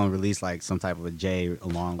just gonna release like some type of a J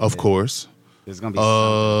along with of course. There's gonna be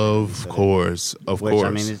of course. I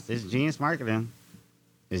mean it's genius marketing.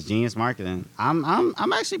 It's genius marketing.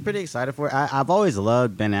 I'm actually pretty excited for it. I've always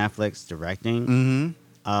loved Ben Affleck's directing. Mm-hmm.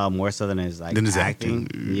 More so than his acting.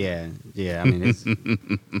 Yeah. I mean, it's,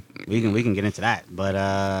 we can get into that, but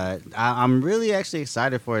I'm really actually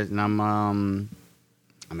excited for it, and I'm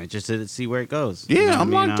interested to see where it goes. Yeah,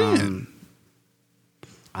 I'm locked in.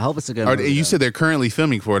 I hope it's a good movie. You said they're currently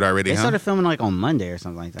filming for it already. They started filming on Monday or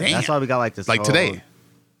something like that. Damn. That's why we got this today.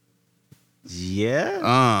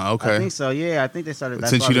 Yeah. Okay. I think so. Yeah, I think they started.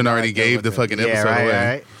 Since you done already gave the fucking episode away.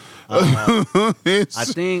 Right. I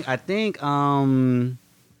think.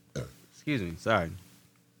 Excuse me. Sorry.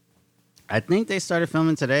 I think they started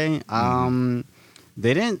filming today.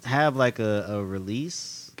 They didn't have like a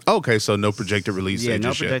release. Okay, so no projected release. Yeah,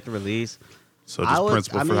 no projected release. So just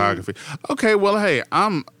principal photography. Okay, well, hey,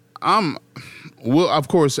 well, of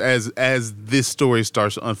course, as this story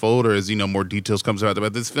starts to unfold, or as more details comes out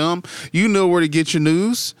about this film, you know where to get your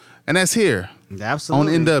news, and that's here.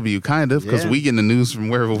 Absolutely. On NW, kind of, because we get the news from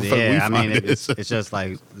wherever we find it. It's just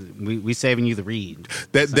like we saving you the read.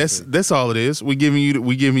 That's all it is. We giving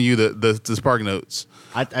you the spark notes.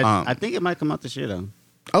 I think it might come out this year though.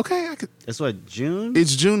 Okay, it's what, June?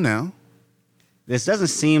 It's June now. This doesn't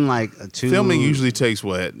seem like filming usually takes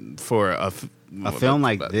what for a film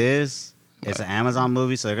like this. It's an Amazon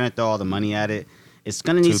movie, so they're gonna throw all the money at it. It's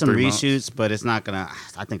gonna need some reshoots, months. But it's not gonna.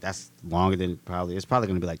 I think that's longer than probably. It's probably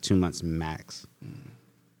gonna be like 2 months max.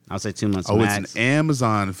 I would say 2 months. Max. It's an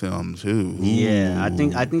Amazon film too. Ooh. Yeah, I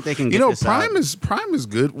think they can. Get this Prime out. Prime is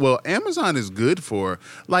good. Well, Amazon is good for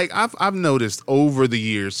I've noticed over the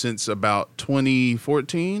years since about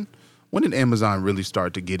 2014. When did Amazon really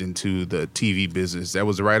start to get into the TV business? That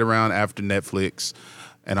was right around after Netflix,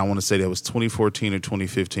 and I want to say that was 2014 or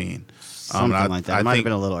 2015. Something like that. It might have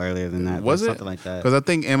been a little earlier than that. Was it? Something like that. Because I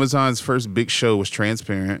think Amazon's first big show was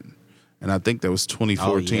Transparent, and I think that was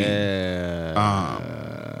 2014. Oh, yeah.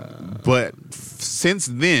 But since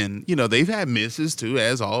then, they've had misses too,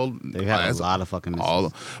 they've had a lot of fucking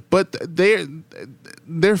misses. But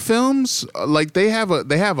their films, they have a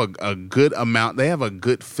good amount. They have a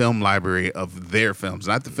good film library of their films,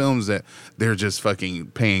 not the films that they're just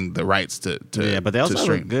fucking paying the rights to. Yeah, but they also have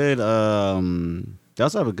a good. They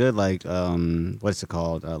also have a good what's it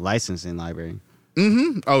called? Licensing library.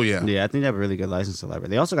 Mm-hmm. Oh yeah. Yeah, I think they have a really good licensing library.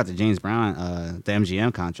 They also got the James Brown, the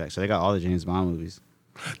MGM contract, so they got all the James Bond movies.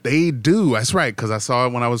 They do. That's right. Because I saw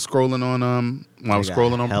it when I was scrolling on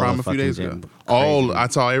Prime a few days ago. I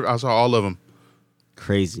saw all of them.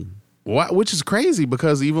 Crazy. What? Which is crazy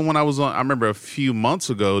because even when I was on, I remember a few months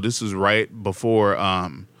ago. This was right before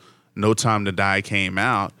No Time to Die came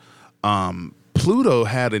out. Pluto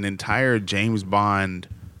had an entire James Bond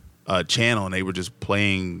channel, and they were just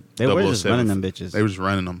playing. They were just running them bitches. They were just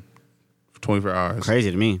running them for 24 hours.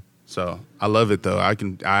 Crazy to me. So I love it though. I've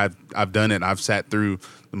done it. I've sat through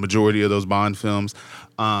the majority of those Bond films,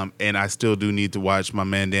 and I still do need to watch my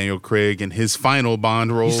man Daniel Craig and his final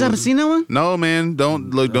Bond role. You still haven't seen that one? No, man. Don't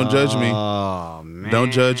judge me. Oh man,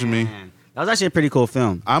 don't judge me. That was actually a pretty cool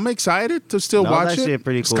film. I'm excited to still watch it. That was actually a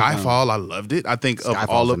pretty cool Skyfall, film. I loved it. I think Skyfall's of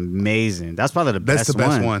all of amazing. That's probably the best one. That's the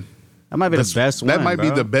best one. That might be the best one. That might be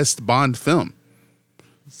the best Bond film.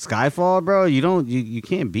 Skyfall, bro, you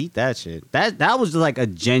can't beat that shit. That was like a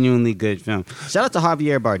genuinely good film. Shout out to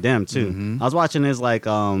Javier Bardem too. Mm-hmm. I was watching his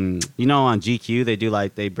on GQ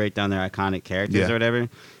they break down their iconic characters or whatever.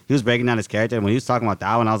 He was breaking down his character, and when he was talking about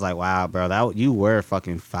that one, I was like, wow, bro, you were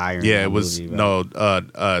fucking firing. Yeah, it was movie,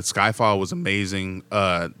 Skyfall was amazing.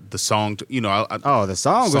 The song, the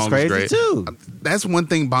song was crazy great. Too. That's one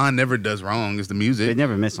thing Bond never does wrong is the music. They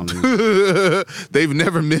never miss on the music. They've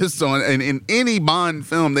never missed on, and in any Bond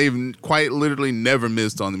film, they've quite literally never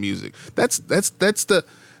missed on the music. That's the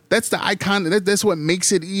icon. That's what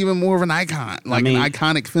makes it even more of an icon, an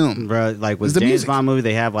iconic film. Bro, like with James Bond movie,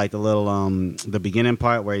 they have like the little the beginning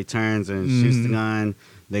part where he turns and shoots the gun.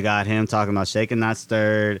 They got him talking about shaken not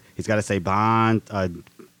stirred. He's got to say Bond,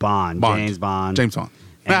 James Bond. And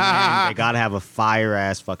they gotta have a fire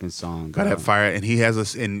ass fucking song. Gotta have fire, and he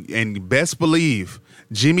has and best believe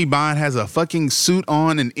Jimmy Bond has a fucking suit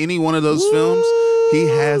on in any one of those films. He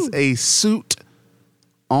has a suit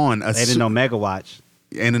on. And an Omega watch.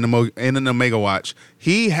 And an Omega watch.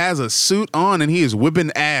 He has a suit on and he is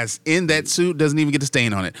whipping ass in that suit. Doesn't even get a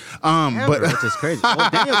stain on it. But which is crazy. Well,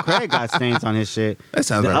 Daniel Craig got stains on his shit. That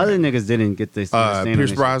sounds the right. Other niggas didn't get this.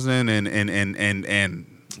 Pierce Brosnan and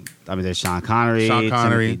I mean, there's Sean Connery,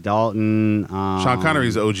 Timothy Dalton. Sean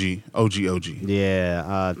Connery's OG.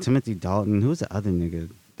 Yeah, Timothy Dalton. Who's the other nigga?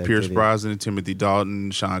 Pierce Brosnan, Timothy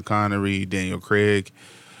Dalton, Sean Connery, Daniel Craig.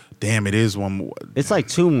 Damn, it is one more. It's like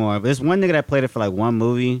two more. There's one nigga that played it for like one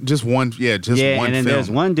movie. Just one, one and then film.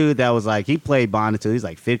 There's one dude that was like, he played Bond until he's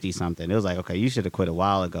like 50 something. It was like, okay, you should have quit a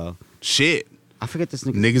while ago. Shit. I forget this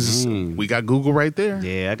nigga's name. We got Google right there.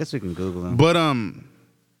 Yeah, I guess we can Google him. But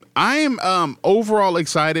I am overall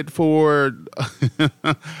excited for.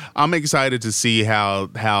 I'm excited to see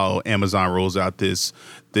how Amazon rolls out this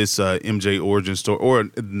MJ origin story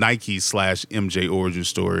or Nike / MJ origin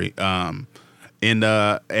story. And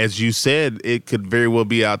as you said, it could very well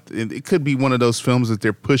be out. It could be one of those films that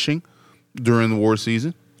they're pushing during the war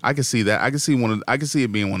season. I can see that. I can see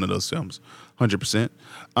it being one of those films. 100%.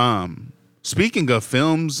 Speaking of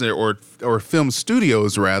films or film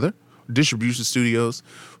studios, rather, distribution studios,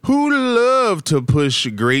 who love to push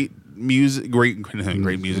great music, great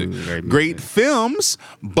films,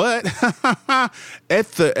 but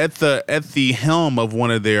at the helm of one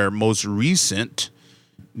of their most recent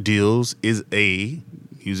deals is a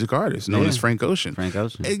music artist known as Frank Ocean.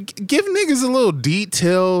 Give niggas a little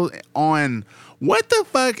detail on what the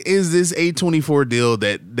fuck is this A24 deal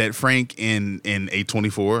that Frank in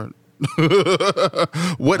A24.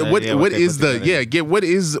 What is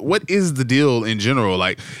the deal in general?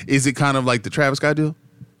 Like, is it kind of like the Travis Scott deal?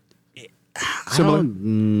 Similar? I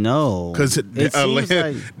don't know. Because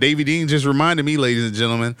Davey Dean just reminded me, ladies and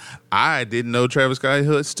gentlemen, I didn't know Travis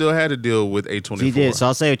Scott still had a deal with A24. He did. So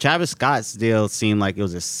I'll say Travis Scott's deal seemed like it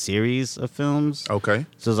was a series of films. Okay.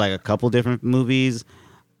 So it was like a couple different movies.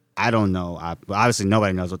 I don't know. Obviously,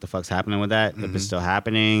 nobody knows what the fuck's happening with that. If it's still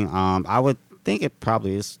happening. I would think it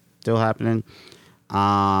probably is still happening.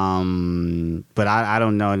 But I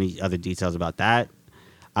don't know any other details about that.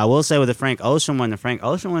 I will say with the Frank Ocean one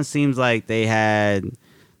seems like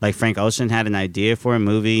Frank Ocean had an idea for a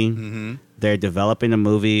movie. Mm-hmm. They're developing a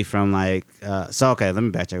movie from let me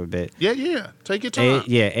backtrack a bit. Yeah. Take your time.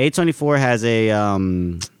 A24 has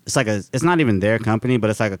it's not even their company, but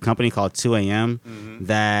it's like a company called 2 AM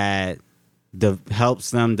that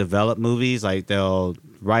helps them develop movies. Like they'll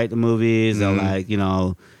write the movies, they'll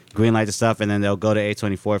greenlight the stuff, and then they'll go to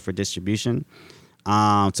A24 for distribution.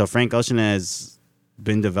 So Frank Ocean has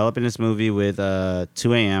been developing this movie with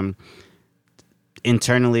 2 AM.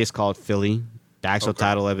 Internally, it's called Philly. The actual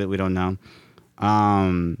title of it, we don't know.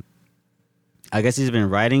 I guess he's been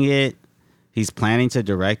writing it. He's planning to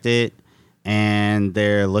direct it, and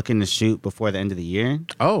they're looking to shoot before the end of the year.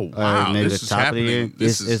 Oh, wow. Or maybe this the is top happening. of the year.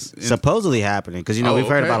 It's supposedly happening because we've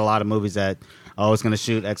heard about a lot of movies that it's going to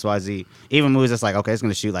shoot XYZ. Even movies that's like, okay, it's going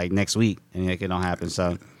to shoot like next week, and it don't happen.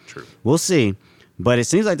 So True. We'll see. But it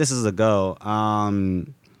seems like this is a go.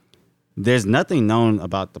 There's nothing known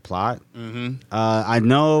about the plot. Mm-hmm. I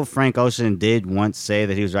know Frank Ocean did once say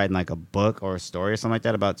that he was writing like a book or a story or something like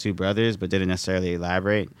that about two brothers, but didn't necessarily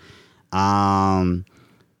elaborate. So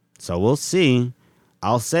we'll see.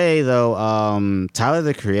 I'll say though, Tyler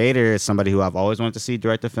the Creator is somebody who I've always wanted to see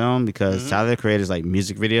direct a film because Tyler the Creator is like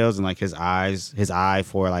music videos and like his eye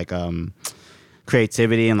for like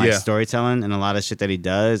creativity and like storytelling, and a lot of shit that he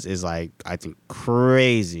does is like I think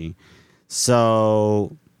crazy.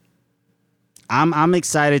 So I'm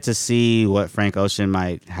excited to see what Frank Ocean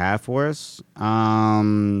might have for us.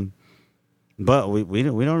 But we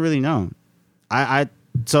don't really know.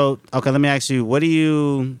 So let me ask you, what do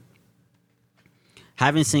you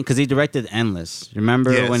haven't seen? Because he directed Endless.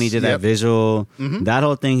 Remember when he did that visual? Mm-hmm. That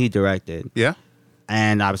whole thing he directed. Yeah.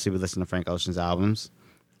 And obviously we listen to Frank Ocean's albums.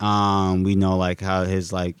 We know like how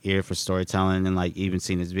his like ear for storytelling and like even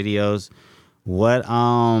seeing his videos. What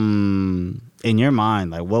in your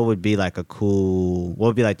mind, like what would be like what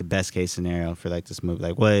would be like the best case scenario for like this movie?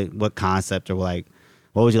 Like what concept or like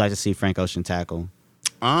what would you like to see Frank Ocean tackle?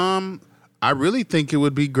 I really think it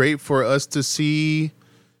would be great for us to see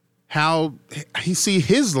how he see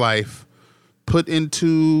his life put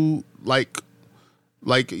into like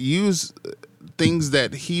use things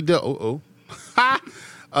that he do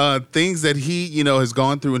things that he has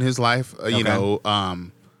gone through in his life.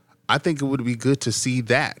 I think it would be good to see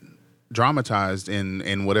that dramatized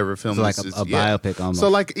in whatever film. So like a biopic almost. So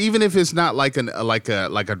like even if it's not like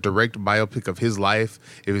a direct biopic of his life,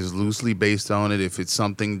 if it's loosely based on it, if it's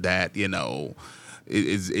something that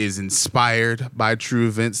is inspired by true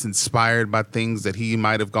events, inspired by things that he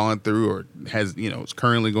might have gone through or has is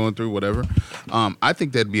currently going through, whatever. I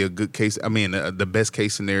think that'd be a good case. I mean, the best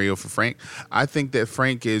case scenario for Frank. I think that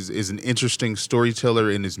Frank is an interesting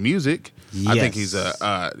storyteller in his music. Yes. I think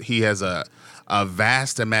he has a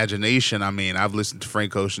vast imagination. I mean, I've listened to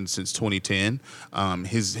Frank Ocean since 2010.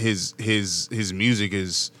 His music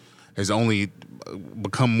has only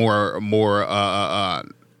become more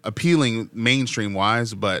appealing mainstream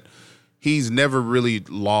wise, but he's never really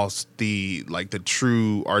lost the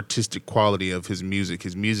true artistic quality of his music.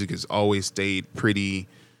 His music has always stayed pretty,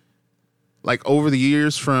 like over the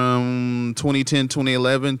years from 2010,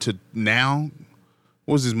 2011 to now.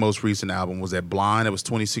 What was his most recent album? Was that Blind? It was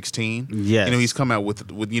 2016. Yes. He's come out with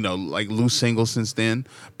like loose singles since then,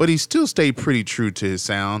 but he still stayed pretty true to his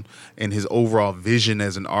sound and his overall vision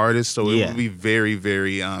as an artist. So it would be very,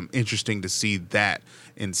 very interesting to see that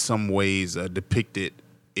in some ways depicted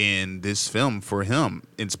in this film for him,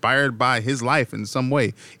 inspired by his life in some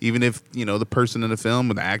way. Even if the person in the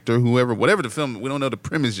film or the actor, whatever the film, we don't know the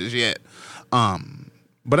premise just yet.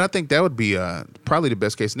 But I think that would be probably the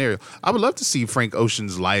best case scenario. I would love to see Frank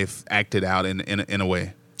Ocean's life acted out in a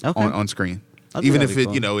way on screen. Even if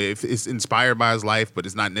cool. If it's inspired by his life, but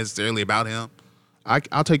it's not necessarily about him.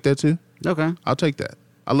 I'll take that too. Okay. I'll take that.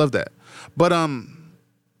 I love that. But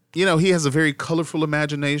he has a very colorful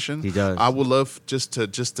imagination. He does. I would love just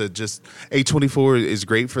A24 is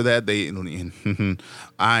great for that.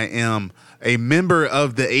 I am a member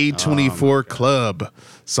of the A24 club,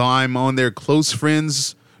 so I'm on their close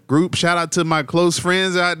friends group. Shout out to my close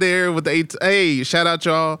friends out there with hey, shout out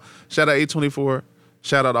y'all. Shout out A24.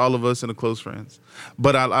 Shout out all of us and the close friends.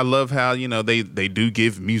 But I love how they do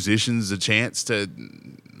give musicians a chance to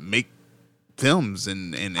make films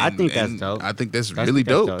and I think that's dope. I think that's really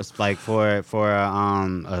dope. It's like for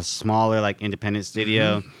a smaller like independent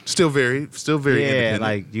studio. Still very independent.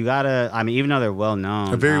 Like you gotta. I mean, even though they're well known,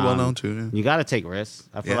 they're very well known too. Yeah. You gotta take risks.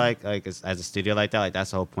 I feel like as a studio like that, like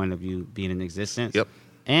that's the whole point of you being in existence. Yep.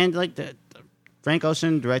 And like Frank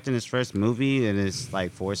Ocean directing his first movie and it's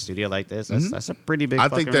like for a studio like this. That's a pretty big. I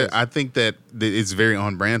think that it's very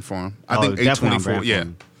on brand for him. I think A24. Yeah.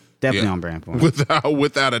 Definitely on brand for him.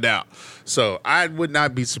 Without a doubt. So I would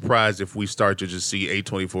not be surprised if we start to just see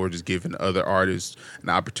A24 just giving other artists an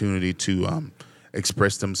opportunity to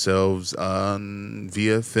express themselves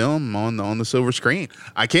via film on the silver screen.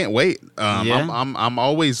 I can't wait. I'm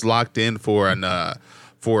always locked in for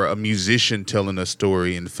a musician telling a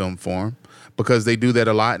story in film form because they do that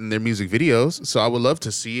a lot in their music videos. So I would love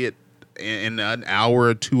to see it in an hour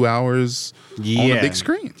or 2 hours on the big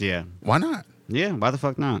screen. Yeah. Why not? Yeah, why the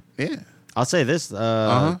fuck not? Yeah. I'll say this.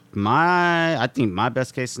 I think my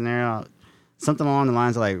best case scenario, something along the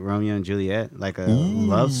lines of like Romeo and Juliet, like a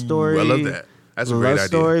love story. I love that. That's a great idea.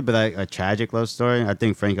 Story, but like a tragic love story. I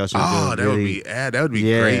think Frank Ocean would do that would be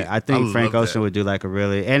great. I think Frank Ocean would do like a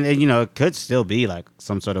really and it could still be like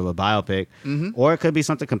some sort of a biopic, or it could be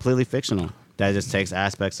something completely fictional that just takes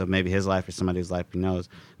aspects of maybe his life or somebody's life he knows.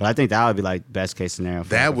 But I think that would be like best case scenario.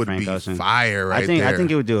 That would Frank be Ocean. fire, right there. I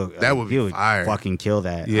think it would do. That would be fire. Fucking kill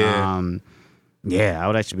that. Yeah. I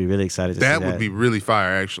would actually be really excited to see that. That would be really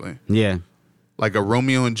fire, actually. Yeah. Like a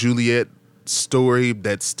Romeo and Juliet story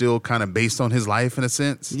that's still kind of based on his life in a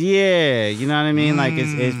sense. Yeah, you know what I mean? Like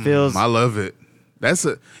it feels. I love it.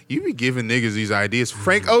 You be giving niggas these ideas.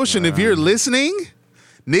 Frank Ocean, if you're listening,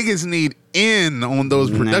 niggas need in on those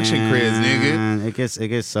production creds, nigga. It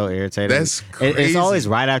gets so irritating. That's crazy. It's always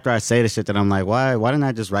right after I say the shit that I'm like, why didn't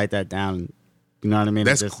I just write that down? You know what I mean?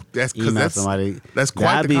 That's somebody. That's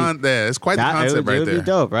quite the concept right there. It would be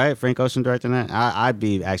dope, right? Frank Ocean directing that. I'd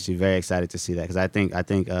be actually very excited to see that because I think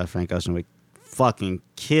Frank Ocean would fucking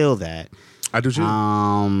kill that. I do too.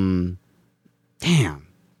 Damn.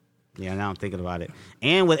 Yeah, now I'm thinking about it.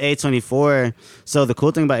 And with A24, so the cool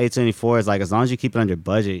thing about A24 is like as long as you keep it under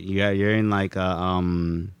budget, you're in like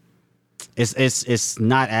it's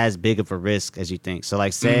not as big of a risk as you think. So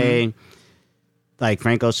like say like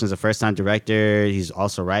Frank Ocean's a first time director, he's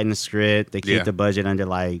also writing the script. They keep the budget under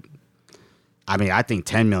like I think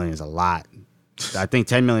 10 million is a lot. I think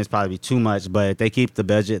 10 million is probably too much, but if they keep the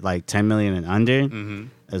budget like 10 million and under,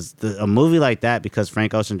 a movie like that, because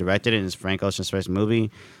Frank Ocean directed it and it's Frank Ocean's first movie,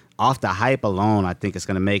 off the hype alone, I think it's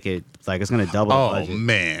going to make it, like, it's going to double the budget. Oh,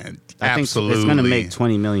 man. I think absolutely. it's going to make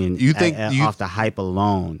 20 million off the hype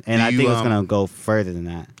alone. And I think it's going to go further than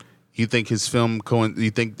that. You think his film, do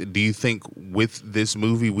you think with this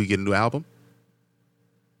movie we get a new album?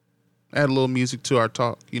 Add a little music to our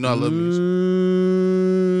talk. You know I love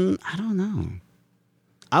music. I don't know.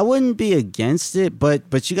 I wouldn't be against it,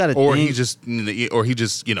 but you got to think. He just has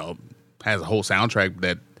a whole soundtrack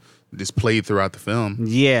that is played throughout the film.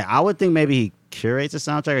 Yeah, I would think maybe he curates a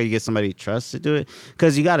soundtrack or you get somebody he trusts to do it.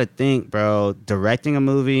 Because you got to think, bro, directing a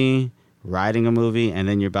movie, writing a movie, and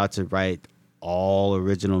then you're about to write all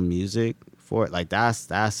original music for it. Like, that's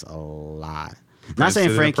a lot. Not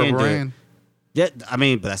saying Frank can't do it. Yeah, I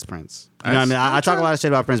mean, but that's Prince. You know what I mean? I talk a lot of shit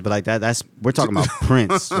about Prince, but like we're talking about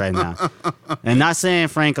Prince right now. And not saying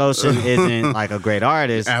Frank Ocean isn't like a great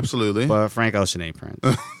artist. Absolutely. But Frank Ocean ain't Prince.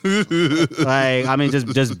 Like, I mean,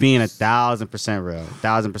 just being 1,000% real.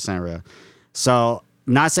 1,000% real. So,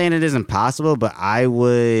 not saying it isn't possible, but I'd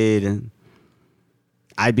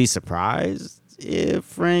be surprised if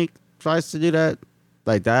Frank tries to do that.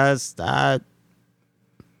 Like, that's a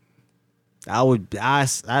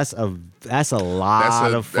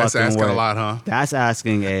lot of fucking That's asking work. a lot, huh? That's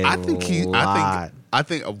asking a lot. I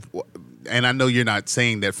think, and I know you're not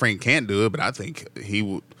saying that Frank can't do it, but I think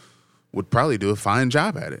he would probably do a fine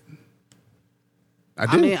job at it.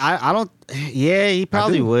 I mean, I don't. Yeah, he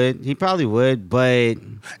probably would. He probably would, but.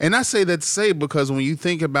 And I say that to say because when you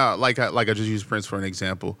think about like I just used Prince for an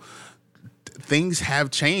example. things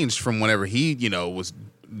have changed from whenever he, was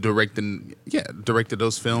directed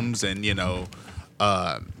those films and,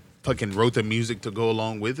 fucking wrote the music to go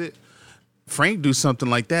along with it. Frank do something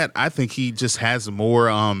like that, I think he just has more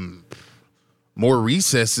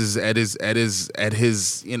recesses at his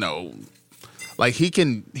like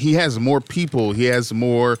he has more people, he has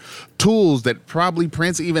more tools that probably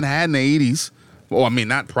Prince even had in the 80s. Well, I mean,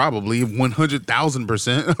 not probably,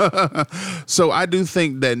 100,000%. So I do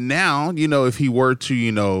think that now, if he were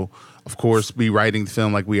to, of course, be writing the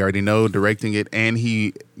film like we already know, directing it, and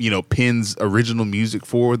he, pins original music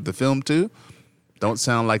for the film too, don't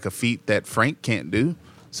sound like a feat that Frank can't do.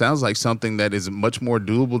 Sounds like something that is much more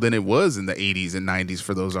doable than it was in the 80s and 90s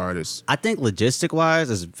for those artists. I think logistic-wise,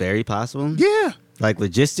 it's very possible. Yeah. Like,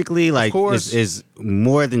 logistically, like, is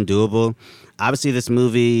more than doable. Obviously, this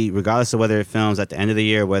movie, regardless of whether it films at the end of the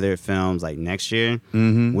year, whether it films, like, next year,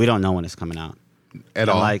 we don't know when it's coming out. At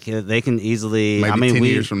all. Like, they can easily... Maybe 10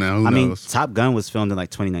 years from now, who knows? Top Gun was filmed in,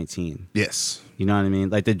 like, 2019. Yes. You know what I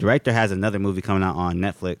mean? Like, the director has another movie coming out on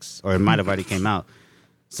Netflix, or it might have already came out.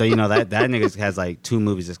 So, that nigga has, like, 2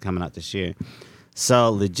 movies that's coming out this year.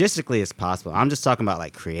 So, logistically, it's possible. I'm just talking about,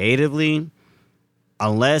 like, creatively,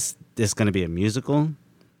 unless it's going to be a musical,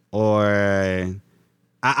 or...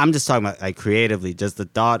 I'm just talking about, like, creatively, just the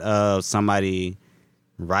thought of somebody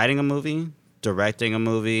writing a movie, directing a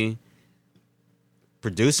movie,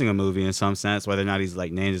 producing a movie in some sense, whether or not he's,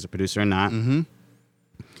 like, named as a producer or not. Mm-hmm.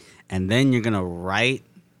 And then you're going to write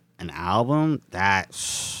an album that...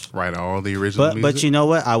 Write all the original music. But you know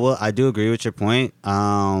what? I do agree with your point.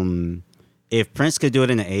 If Prince could do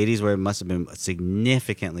it in the 80s, where it must have been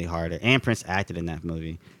significantly harder, and Prince acted in that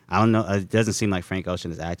movie. I don't know. It doesn't seem like Frank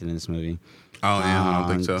Ocean is acting in this movie. Oh, yeah, I don't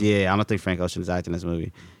think so. Yeah, I don't think Frank Ocean is acting in this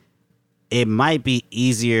movie. It might be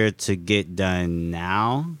easier to get done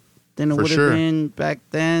now than it would have been back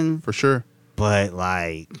then. For sure. But,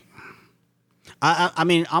 like, I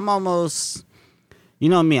mean, I'm almost, you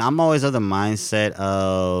know me, I'm always of the mindset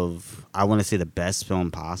of I want to see the best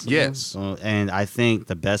film possible. Yes. So, and I think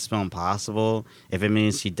the best film possible, if it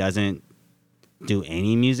means he doesn't do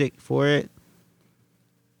any music for it,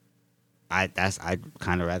 I'd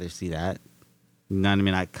kind of rather see that. You know what I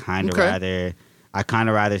mean? I kind of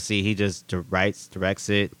rather see he just directs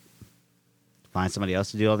it, find somebody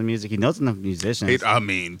else to do all the music. He knows enough musicians. So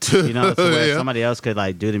where somebody else could,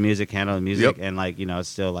 like, do the music, handle the music, and, like, it's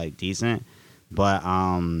still, like, decent. But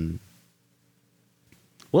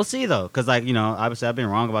we'll see though, because, like, obviously I've been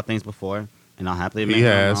wrong about things before, and I'll happily admit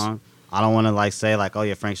I'm wrong. I don't want to, like, say, like, oh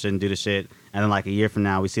yeah, Frank shouldn't do the shit. And then, like, a year from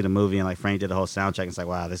now, we see the movie and, like, Frank did the whole soundtrack. And it's like,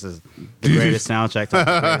 wow, this is the greatest soundtrack type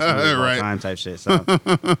of greatest movie of all time type shit. So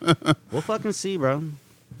we'll fucking see, bro.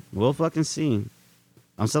 We'll fucking see.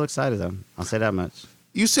 I'm so excited though. I'll say that much.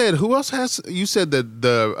 You said who else has? You said that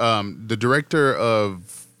the director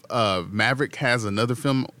of Maverick has another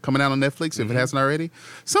film coming out on Netflix. If it hasn't already,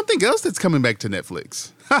 something else that's coming back to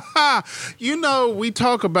Netflix. We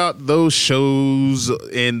talk about those shows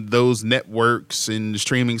and those networks and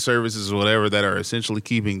streaming services or whatever that are essentially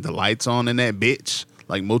keeping the lights on in that bitch,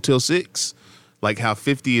 like Motel 6. Like how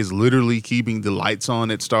 50 is literally keeping the lights on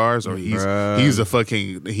at Stars, or he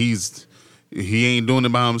ain't doing it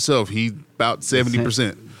by himself. He's about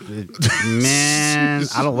 70%. Man,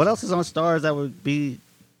 what else is on Stars that would be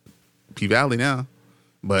P-Valley now?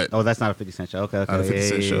 But that's not a 50 Cent show. Okay. Not a 50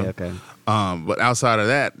 Cent show. Okay. But outside of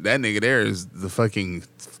that nigga there is the fucking,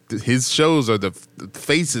 his shows are the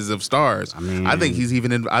faces of Stars. I think he's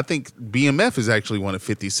even in. I think BMF is actually one of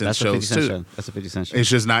 50 Cent's shows too. That's a 50 Cent show. It's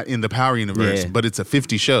just not in the Power universe, but it's a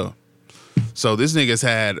 50 show. So this nigga's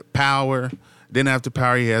had Power. Then after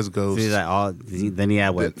Power, he has Ghost. So then he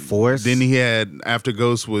had what? Force. Then he had, after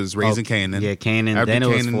Ghost was Raising Kanan. Yeah, Kanan. After then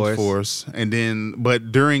Kanan it was Force. And then,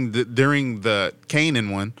 but during the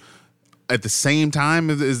Kanan one, at the same time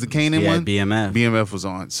as the Kanan one, BMF was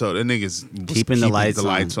on. So the niggas keeping the lights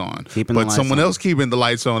on. But someone else keeping the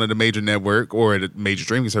lights on at a major network, or at a major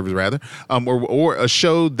streaming service rather, or a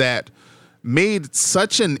show that made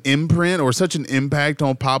such an imprint or such an impact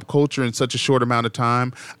on pop culture in such a short amount of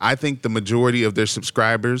time. I think the majority of their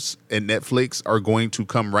subscribers at Netflix are going to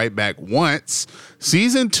come right back once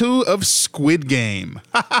season 2 of Squid Game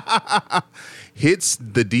hits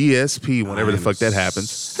the DSP, whenever the fuck that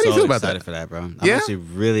happens. How do you feel about that? I'm excited for that, bro. I'm actually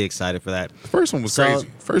really excited for that. The first one was crazy.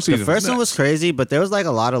 The first one was crazy, but there was, like,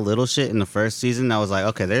 a lot of little shit in the first season that was like,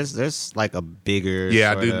 okay, there's like a bigger.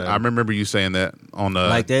 Yeah, dude. I remember you saying that on the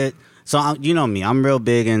like that. So you know me, I'm real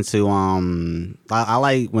big into I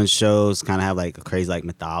like when shows kind of have, like, a crazy, like,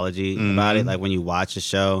 mythology about it. Like when you watch a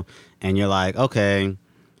show and you're like, okay,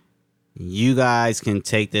 you guys can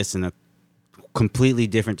take this in a completely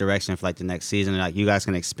different direction for like the next season. Like you guys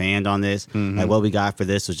can expand on this. Like what we got for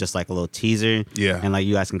this was just like a little teaser. Yeah. And like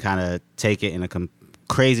you guys can kind of take it in a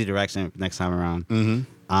crazy direction next time around. And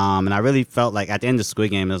I really felt like at the end of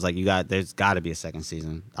Squid Game, it was like there's got to be a second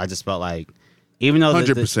season. I just felt like even though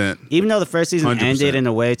 100%. Even though the first season 100%. ended in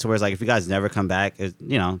a way to where it's like if you guys never come back, it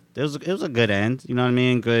was a good end. You know what I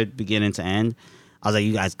mean? Good beginning to end. I was like,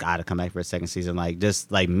 you guys got to come back for a second season. Like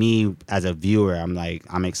just like me as a viewer,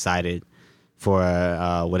 I'm excited for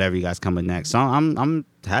whatever you guys come with next. So I'm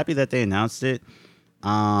happy that they announced it.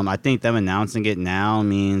 I think them announcing it now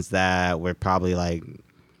means that we're probably like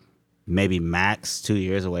maybe max 2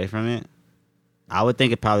 years away from it. I would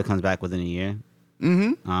think it probably comes back within a year.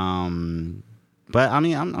 But I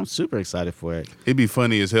mean, I'm super excited for it. It'd be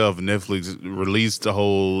funny as hell if Netflix released a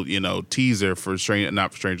whole, teaser for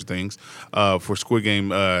not for Stranger Things, for Squid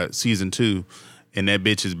Game season 2, and that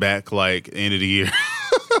bitch is back like end of the year.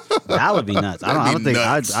 That would be nuts. I don't think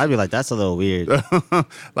I'd be like, that's a little weird.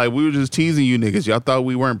 Like we were just teasing you niggas. Y'all thought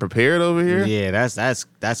we weren't prepared over here? Yeah,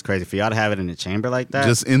 that's crazy for y'all to have it in the chamber like that.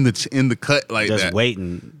 Just in the cut like just that.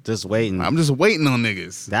 Just waiting. I'm just waiting on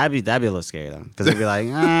niggas. That'd be a little scary though, because they'd be like,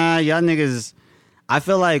 y'all niggas. I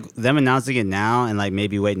feel like them announcing it now and like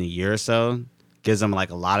maybe waiting a year or so gives them like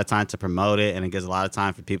a lot of time to promote it, and it gives a lot of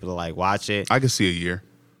time for people to like watch it. I could see a year.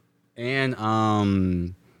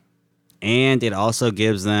 And it also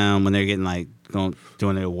gives them when they're getting like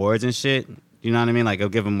doing the awards and shit. You know what I mean? Like it'll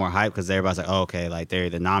give them more hype because everybody's like, oh, okay, like they're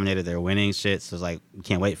nominated, they're winning shit. So it's like we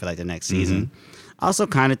can't wait for like the next season. I also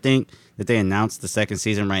kind of think that they announced the second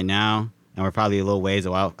season right now, and we're probably a little ways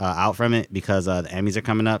out from it because the Emmys are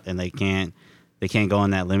coming up and they can't go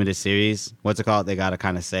in that limited series. What's it called? They got to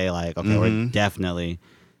kind of say like, okay, we're definitely,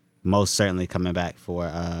 most certainly coming back for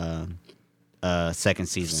second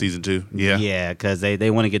season. Season 2, yeah. Yeah, because they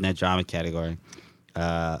want to get in that drama category.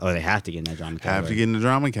 Or they have to get in that drama category. Have to get in the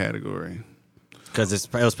drama category. Because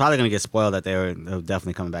it was probably going to get spoiled that they were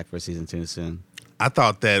definitely coming back for season 2 soon. I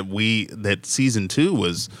thought that season 2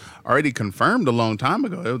 was already confirmed a long time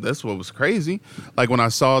ago. That's what was crazy. Like when I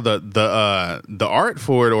saw the art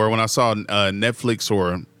for it, or when I saw Netflix,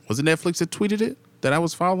 or was it Netflix that tweeted it that I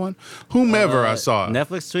was following? Whomever I saw.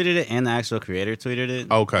 Netflix tweeted it and the actual creator tweeted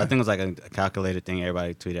it. Okay. I think it was like a calculated thing.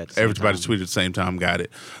 Everybody tweeted at the same Everybody time. tweeted at the same time. Got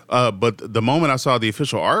it. But the moment I saw the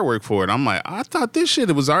official artwork for it, I'm like, I thought this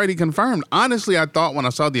shit, it was already confirmed. Honestly, I thought when I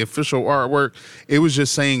saw the official artwork, it was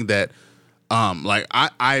just saying that. Like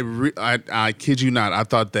I kid you not, I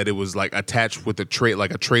thought that it was like attached with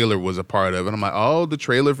like a trailer was a part of it. I'm like, oh, the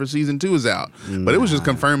trailer for season 2 is out, but it was just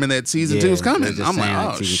confirming that season 2 is coming. I'm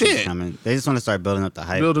like, oh shit, they just want to start building up the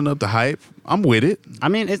hype. I'm with it. I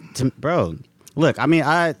mean, bro. Look, I mean,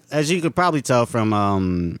 as you could probably tell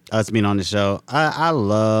from us being on the show, I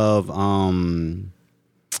love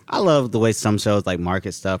the way some shows like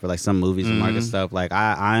market stuff, or like some movies market stuff. Like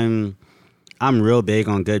I'm real big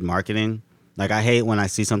on good marketing. Like, I hate when I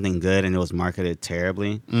see something good and it was marketed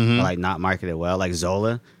terribly, or, like, not marketed well. Like,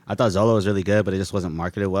 Zola. I thought Zola was really good, but it just wasn't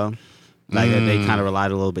marketed well. Like, they kind of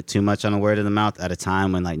relied a little bit too much on the word of the mouth at a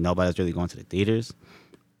time when, like, nobody was really going to the theaters.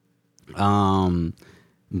 But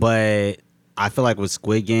I feel like with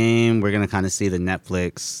Squid Game, we're going to kind of see the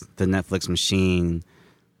Netflix machine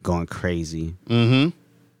going crazy.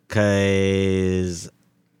 Because...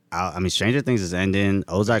 I mean, Stranger Things is ending.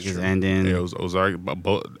 Ozark is ending. Yeah,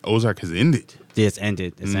 Ozark has ended. Yeah, it's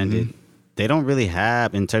ended. It's ended. They don't really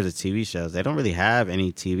have, in terms of TV shows, they don't really have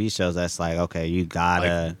any TV shows that's like, okay, you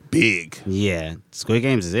gotta... Like big. Yeah. Squid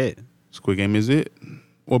Games is it. Squid Game is it.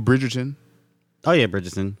 Or Bridgerton. Oh, yeah,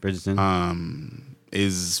 Bridgerton.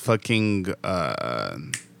 Is fucking...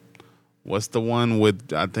 what's the one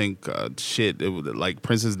with, I think, it was like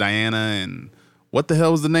Princess Diana and... What the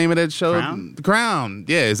hell was the name of that show? Crown? The Crown.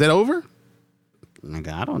 Yeah, is that over?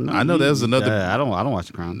 Nigga, I don't know. I know there's another. I don't watch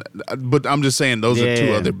The Crown. But I'm just saying those are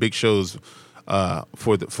two other big shows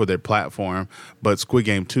for their platform. But Squid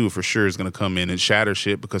Game 2 for sure is going to come in and shatter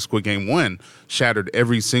shit, because Squid Game 1 shattered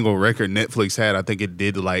every single record Netflix had. I think it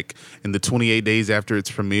did, like, in the 28 days after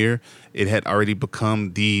its premiere, it had already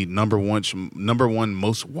become the number one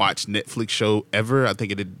most watched Netflix show ever. I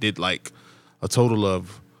think it did like a total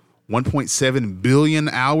of 1.7 billion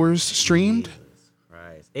hours streamed.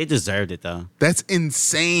 Right. It deserved it, though. That's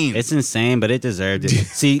insane. It's insane, but it deserved it.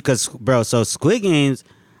 See, because, bro, so Squid Games,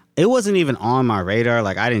 it wasn't even on my radar.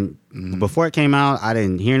 Like, I didn't, before it came out, I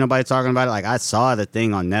didn't hear nobody talking about it. Like, I saw the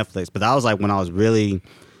thing on Netflix, but that was like when I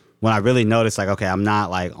really noticed, like, okay, I'm not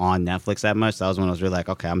like on Netflix that much. That was when I was really like,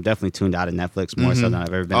 okay, I'm definitely tuned out of Netflix more so than I've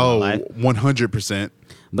ever been in my life. 100%.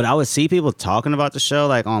 But I would see people talking about the show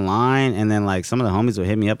like online, and then like some of the homies would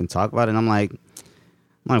hit me up and talk about it, and I'm like,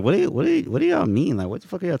 I'm like, what do y'all mean? Like, what the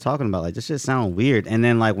fuck are y'all talking about? Like, this shit sound weird. And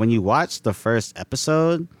then like when you watch the first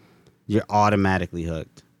episode, you're automatically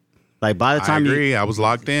hooked. Like by the time I agree. I was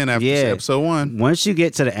locked in after episode 1. Once you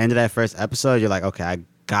get to the end of that first episode, you're like, okay, I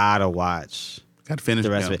gotta watch. Gotta finish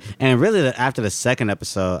the rest of it. And really, after the second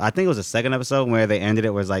episode, I think it was the second episode where they ended it.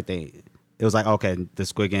 Was like it was like, okay, the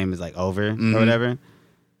Squid Game is like over or whatever.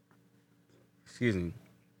 Excuse me.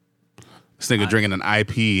 This nigga drinking an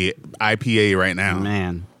IPA right now.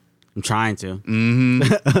 Man, I'm trying to.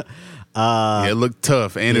 Yeah, it looked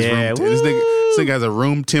tough. And it's this nigga has a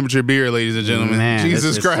room temperature beer, ladies and gentlemen. Man,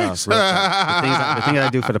 Jesus it's Christ. Tough, the things I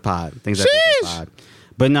do for the pod.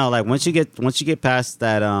 But no, like once you get past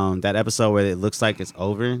that that episode where it looks like it's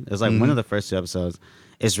over, it's like one of the first 2 episodes.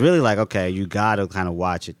 It's really like, okay, you gotta kind of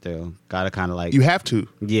watch it through. Gotta kind of like you have to.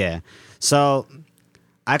 Yeah. So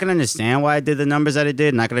I can understand why it did the numbers that it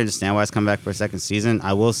did, and I can understand why it's come back for a second season.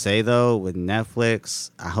 I will say though, with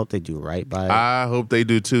Netflix, I hope they do right by it. I hope they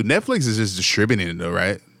do too. Netflix is just distributing it though,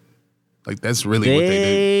 right? Like that's really what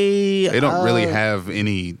they do. They don't really have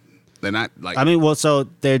any. They're not like. I mean, well, so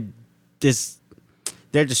they're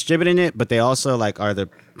distributing it, but they also like are the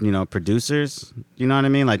producers. You know what I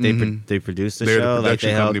mean? Like they produce the show. The like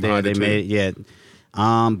they help. They made it. Yeah.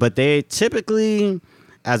 But they typically,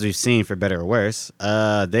 as we've seen, for better or worse,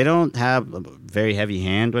 they don't have a very heavy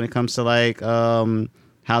hand when it comes to like how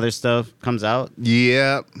their stuff comes out.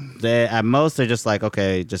 Yeah. They at most they're just like,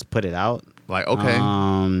 okay, just put it out. Like, okay.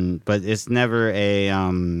 But it's never a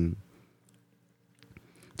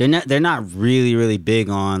They're not really big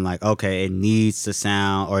on like, okay, it needs to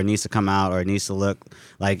sound or it needs to come out or it needs to look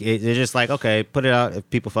like they're just like, okay, put it out. If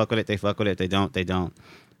people fuck with it, they fuck with it. If they don't, they don't.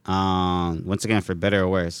 Once again, for better or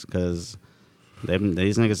worse, because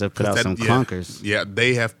these niggas have put out some clunkers. Yeah,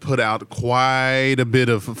 they have put out quite a bit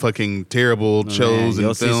of fucking terrible shows and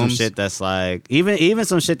you'll films. See some shit that's like even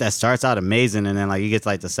some shit that starts out amazing and then like you get to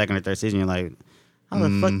like the second or third season, you're like, how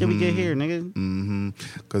the fuck did we get here, nigga?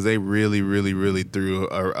 Because they really threw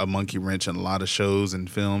a monkey wrench in a lot of shows and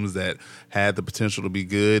films that had the potential to be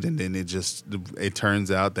good, and then it turns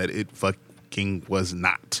out that it fucking was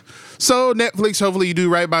not. So Netflix, hopefully you do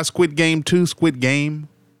right by Squid Game 2. Squid Game,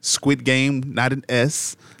 not an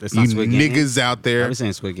S. It's not Squid niggas Game? out there. I was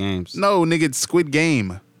saying Squid Games. No, nigga, it's Squid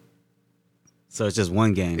Game. So it's just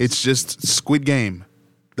one game. It's just Squid Game.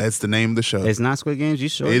 That's the name of the show. It's not Squid Games? You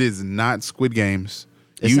sure? It is not Squid Games.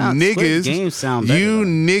 It's not Squid Games sound better, you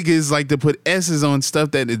niggas like to put S's on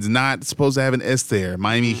stuff that is not supposed to have an S there.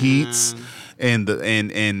 Miami Heats and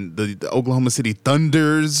the Oklahoma City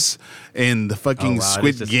Thunders and the fucking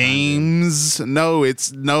Squid Games. Thunder.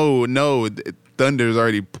 No. Thunder's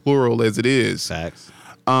already plural as it is. Facts.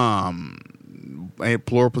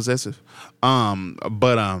 Plural possessive.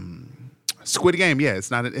 Squid Game, yeah,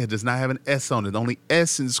 it does not have an S on it. The only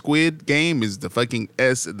S in Squid Game is the fucking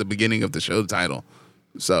S at the beginning of the show title.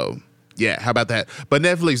 So, yeah, how about that? But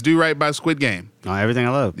Netflix, do right by Squid Game. Oh, everything I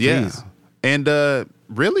love. Please. Yeah. And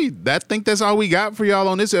really, I think that's all we got for y'all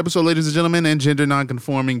on this episode, ladies and gentlemen, and gender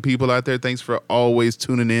nonconforming people out there. Thanks for always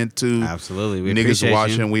tuning in to Absolutely. We niggas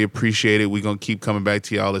watching. You. We appreciate it. We're going to keep coming back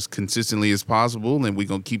to y'all as consistently as possible, and we're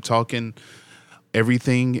going to keep talking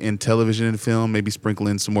everything in television and film, maybe sprinkle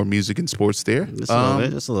in some more music and sports there. Just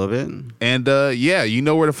a little bit. And yeah, you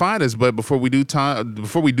know where to find us. But before we do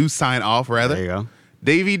sign off, rather. There you go.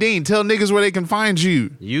 Davey Dean, tell niggas where they can find you.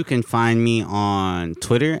 You can find me on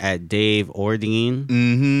Twitter at Dave or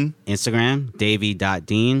Dean. Instagram,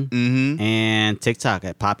 Davey.Dean. And TikTok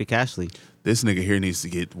at Poppy Cashley. This nigga here needs to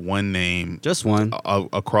get one name. Just one.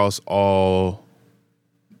 Across all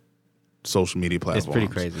social media platforms. It's pretty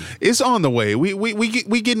crazy. It's on the way. We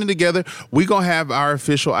getting it together. We gonna have our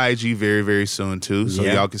official IG very, very soon too. So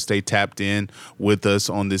y'all can stay tapped in with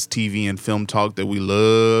us on this TV and film talk that we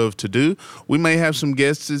love to do. We may have some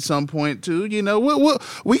guests at some point too. You know,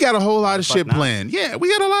 we got a whole lot of shit planned. Yeah, we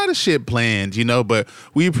got a lot of shit planned. You know, but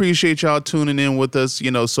we appreciate y'all tuning in with us.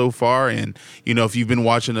 You know, so far, and you know, if you've been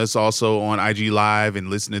watching us also on IG Live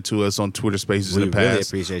and listening to us on Twitter Spaces in the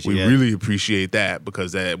past, we really appreciate that,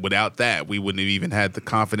 because without that, we wouldn't have even had the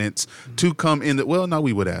confidence to come in. Well, no,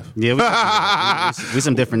 we would have. Yeah, we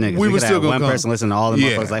some different niggas. We would still have one person listen to all the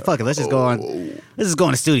motherfuckers. Like, fuck it, let's just go on. Let's just go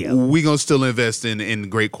in the studio. We gonna still invest in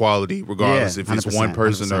great quality, regardless if it's one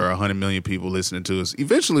person 100%. or 100 million people listening to us.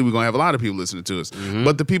 Eventually, we're gonna have a lot of people listening to us.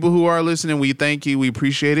 But the people who are listening, we thank you. We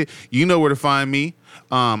appreciate it. You know where to find me.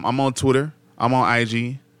 I'm on Twitter. I'm on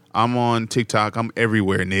IG. I'm on TikTok. I'm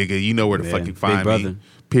everywhere, nigga. You know where to fucking find me.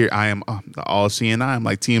 I am the all-seeing eye. I'm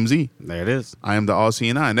like TMZ. There it is. I am the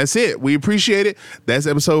all-seeing eye. And that's it. We appreciate it. That's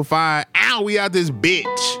episode 5. Ow, we out this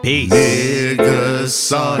bitch. Peace. Niggas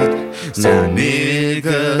saw it. So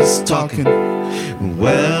niggas talking.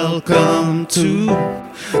 Welcome to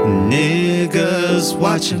Niggas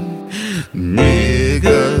Watching.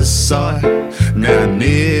 Niggas saw it. Now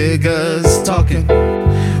niggas talking.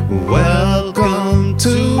 Welcome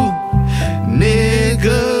to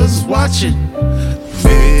Niggas Watching.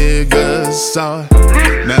 Niggas saw it.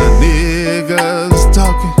 Now niggas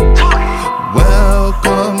talking.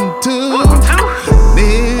 Welcome to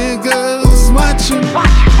Niggas Watching.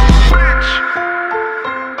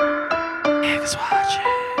 Niggas watching.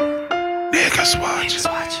 Niggas watching. Niggas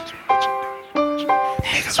watching.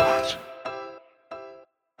 Niggas watching.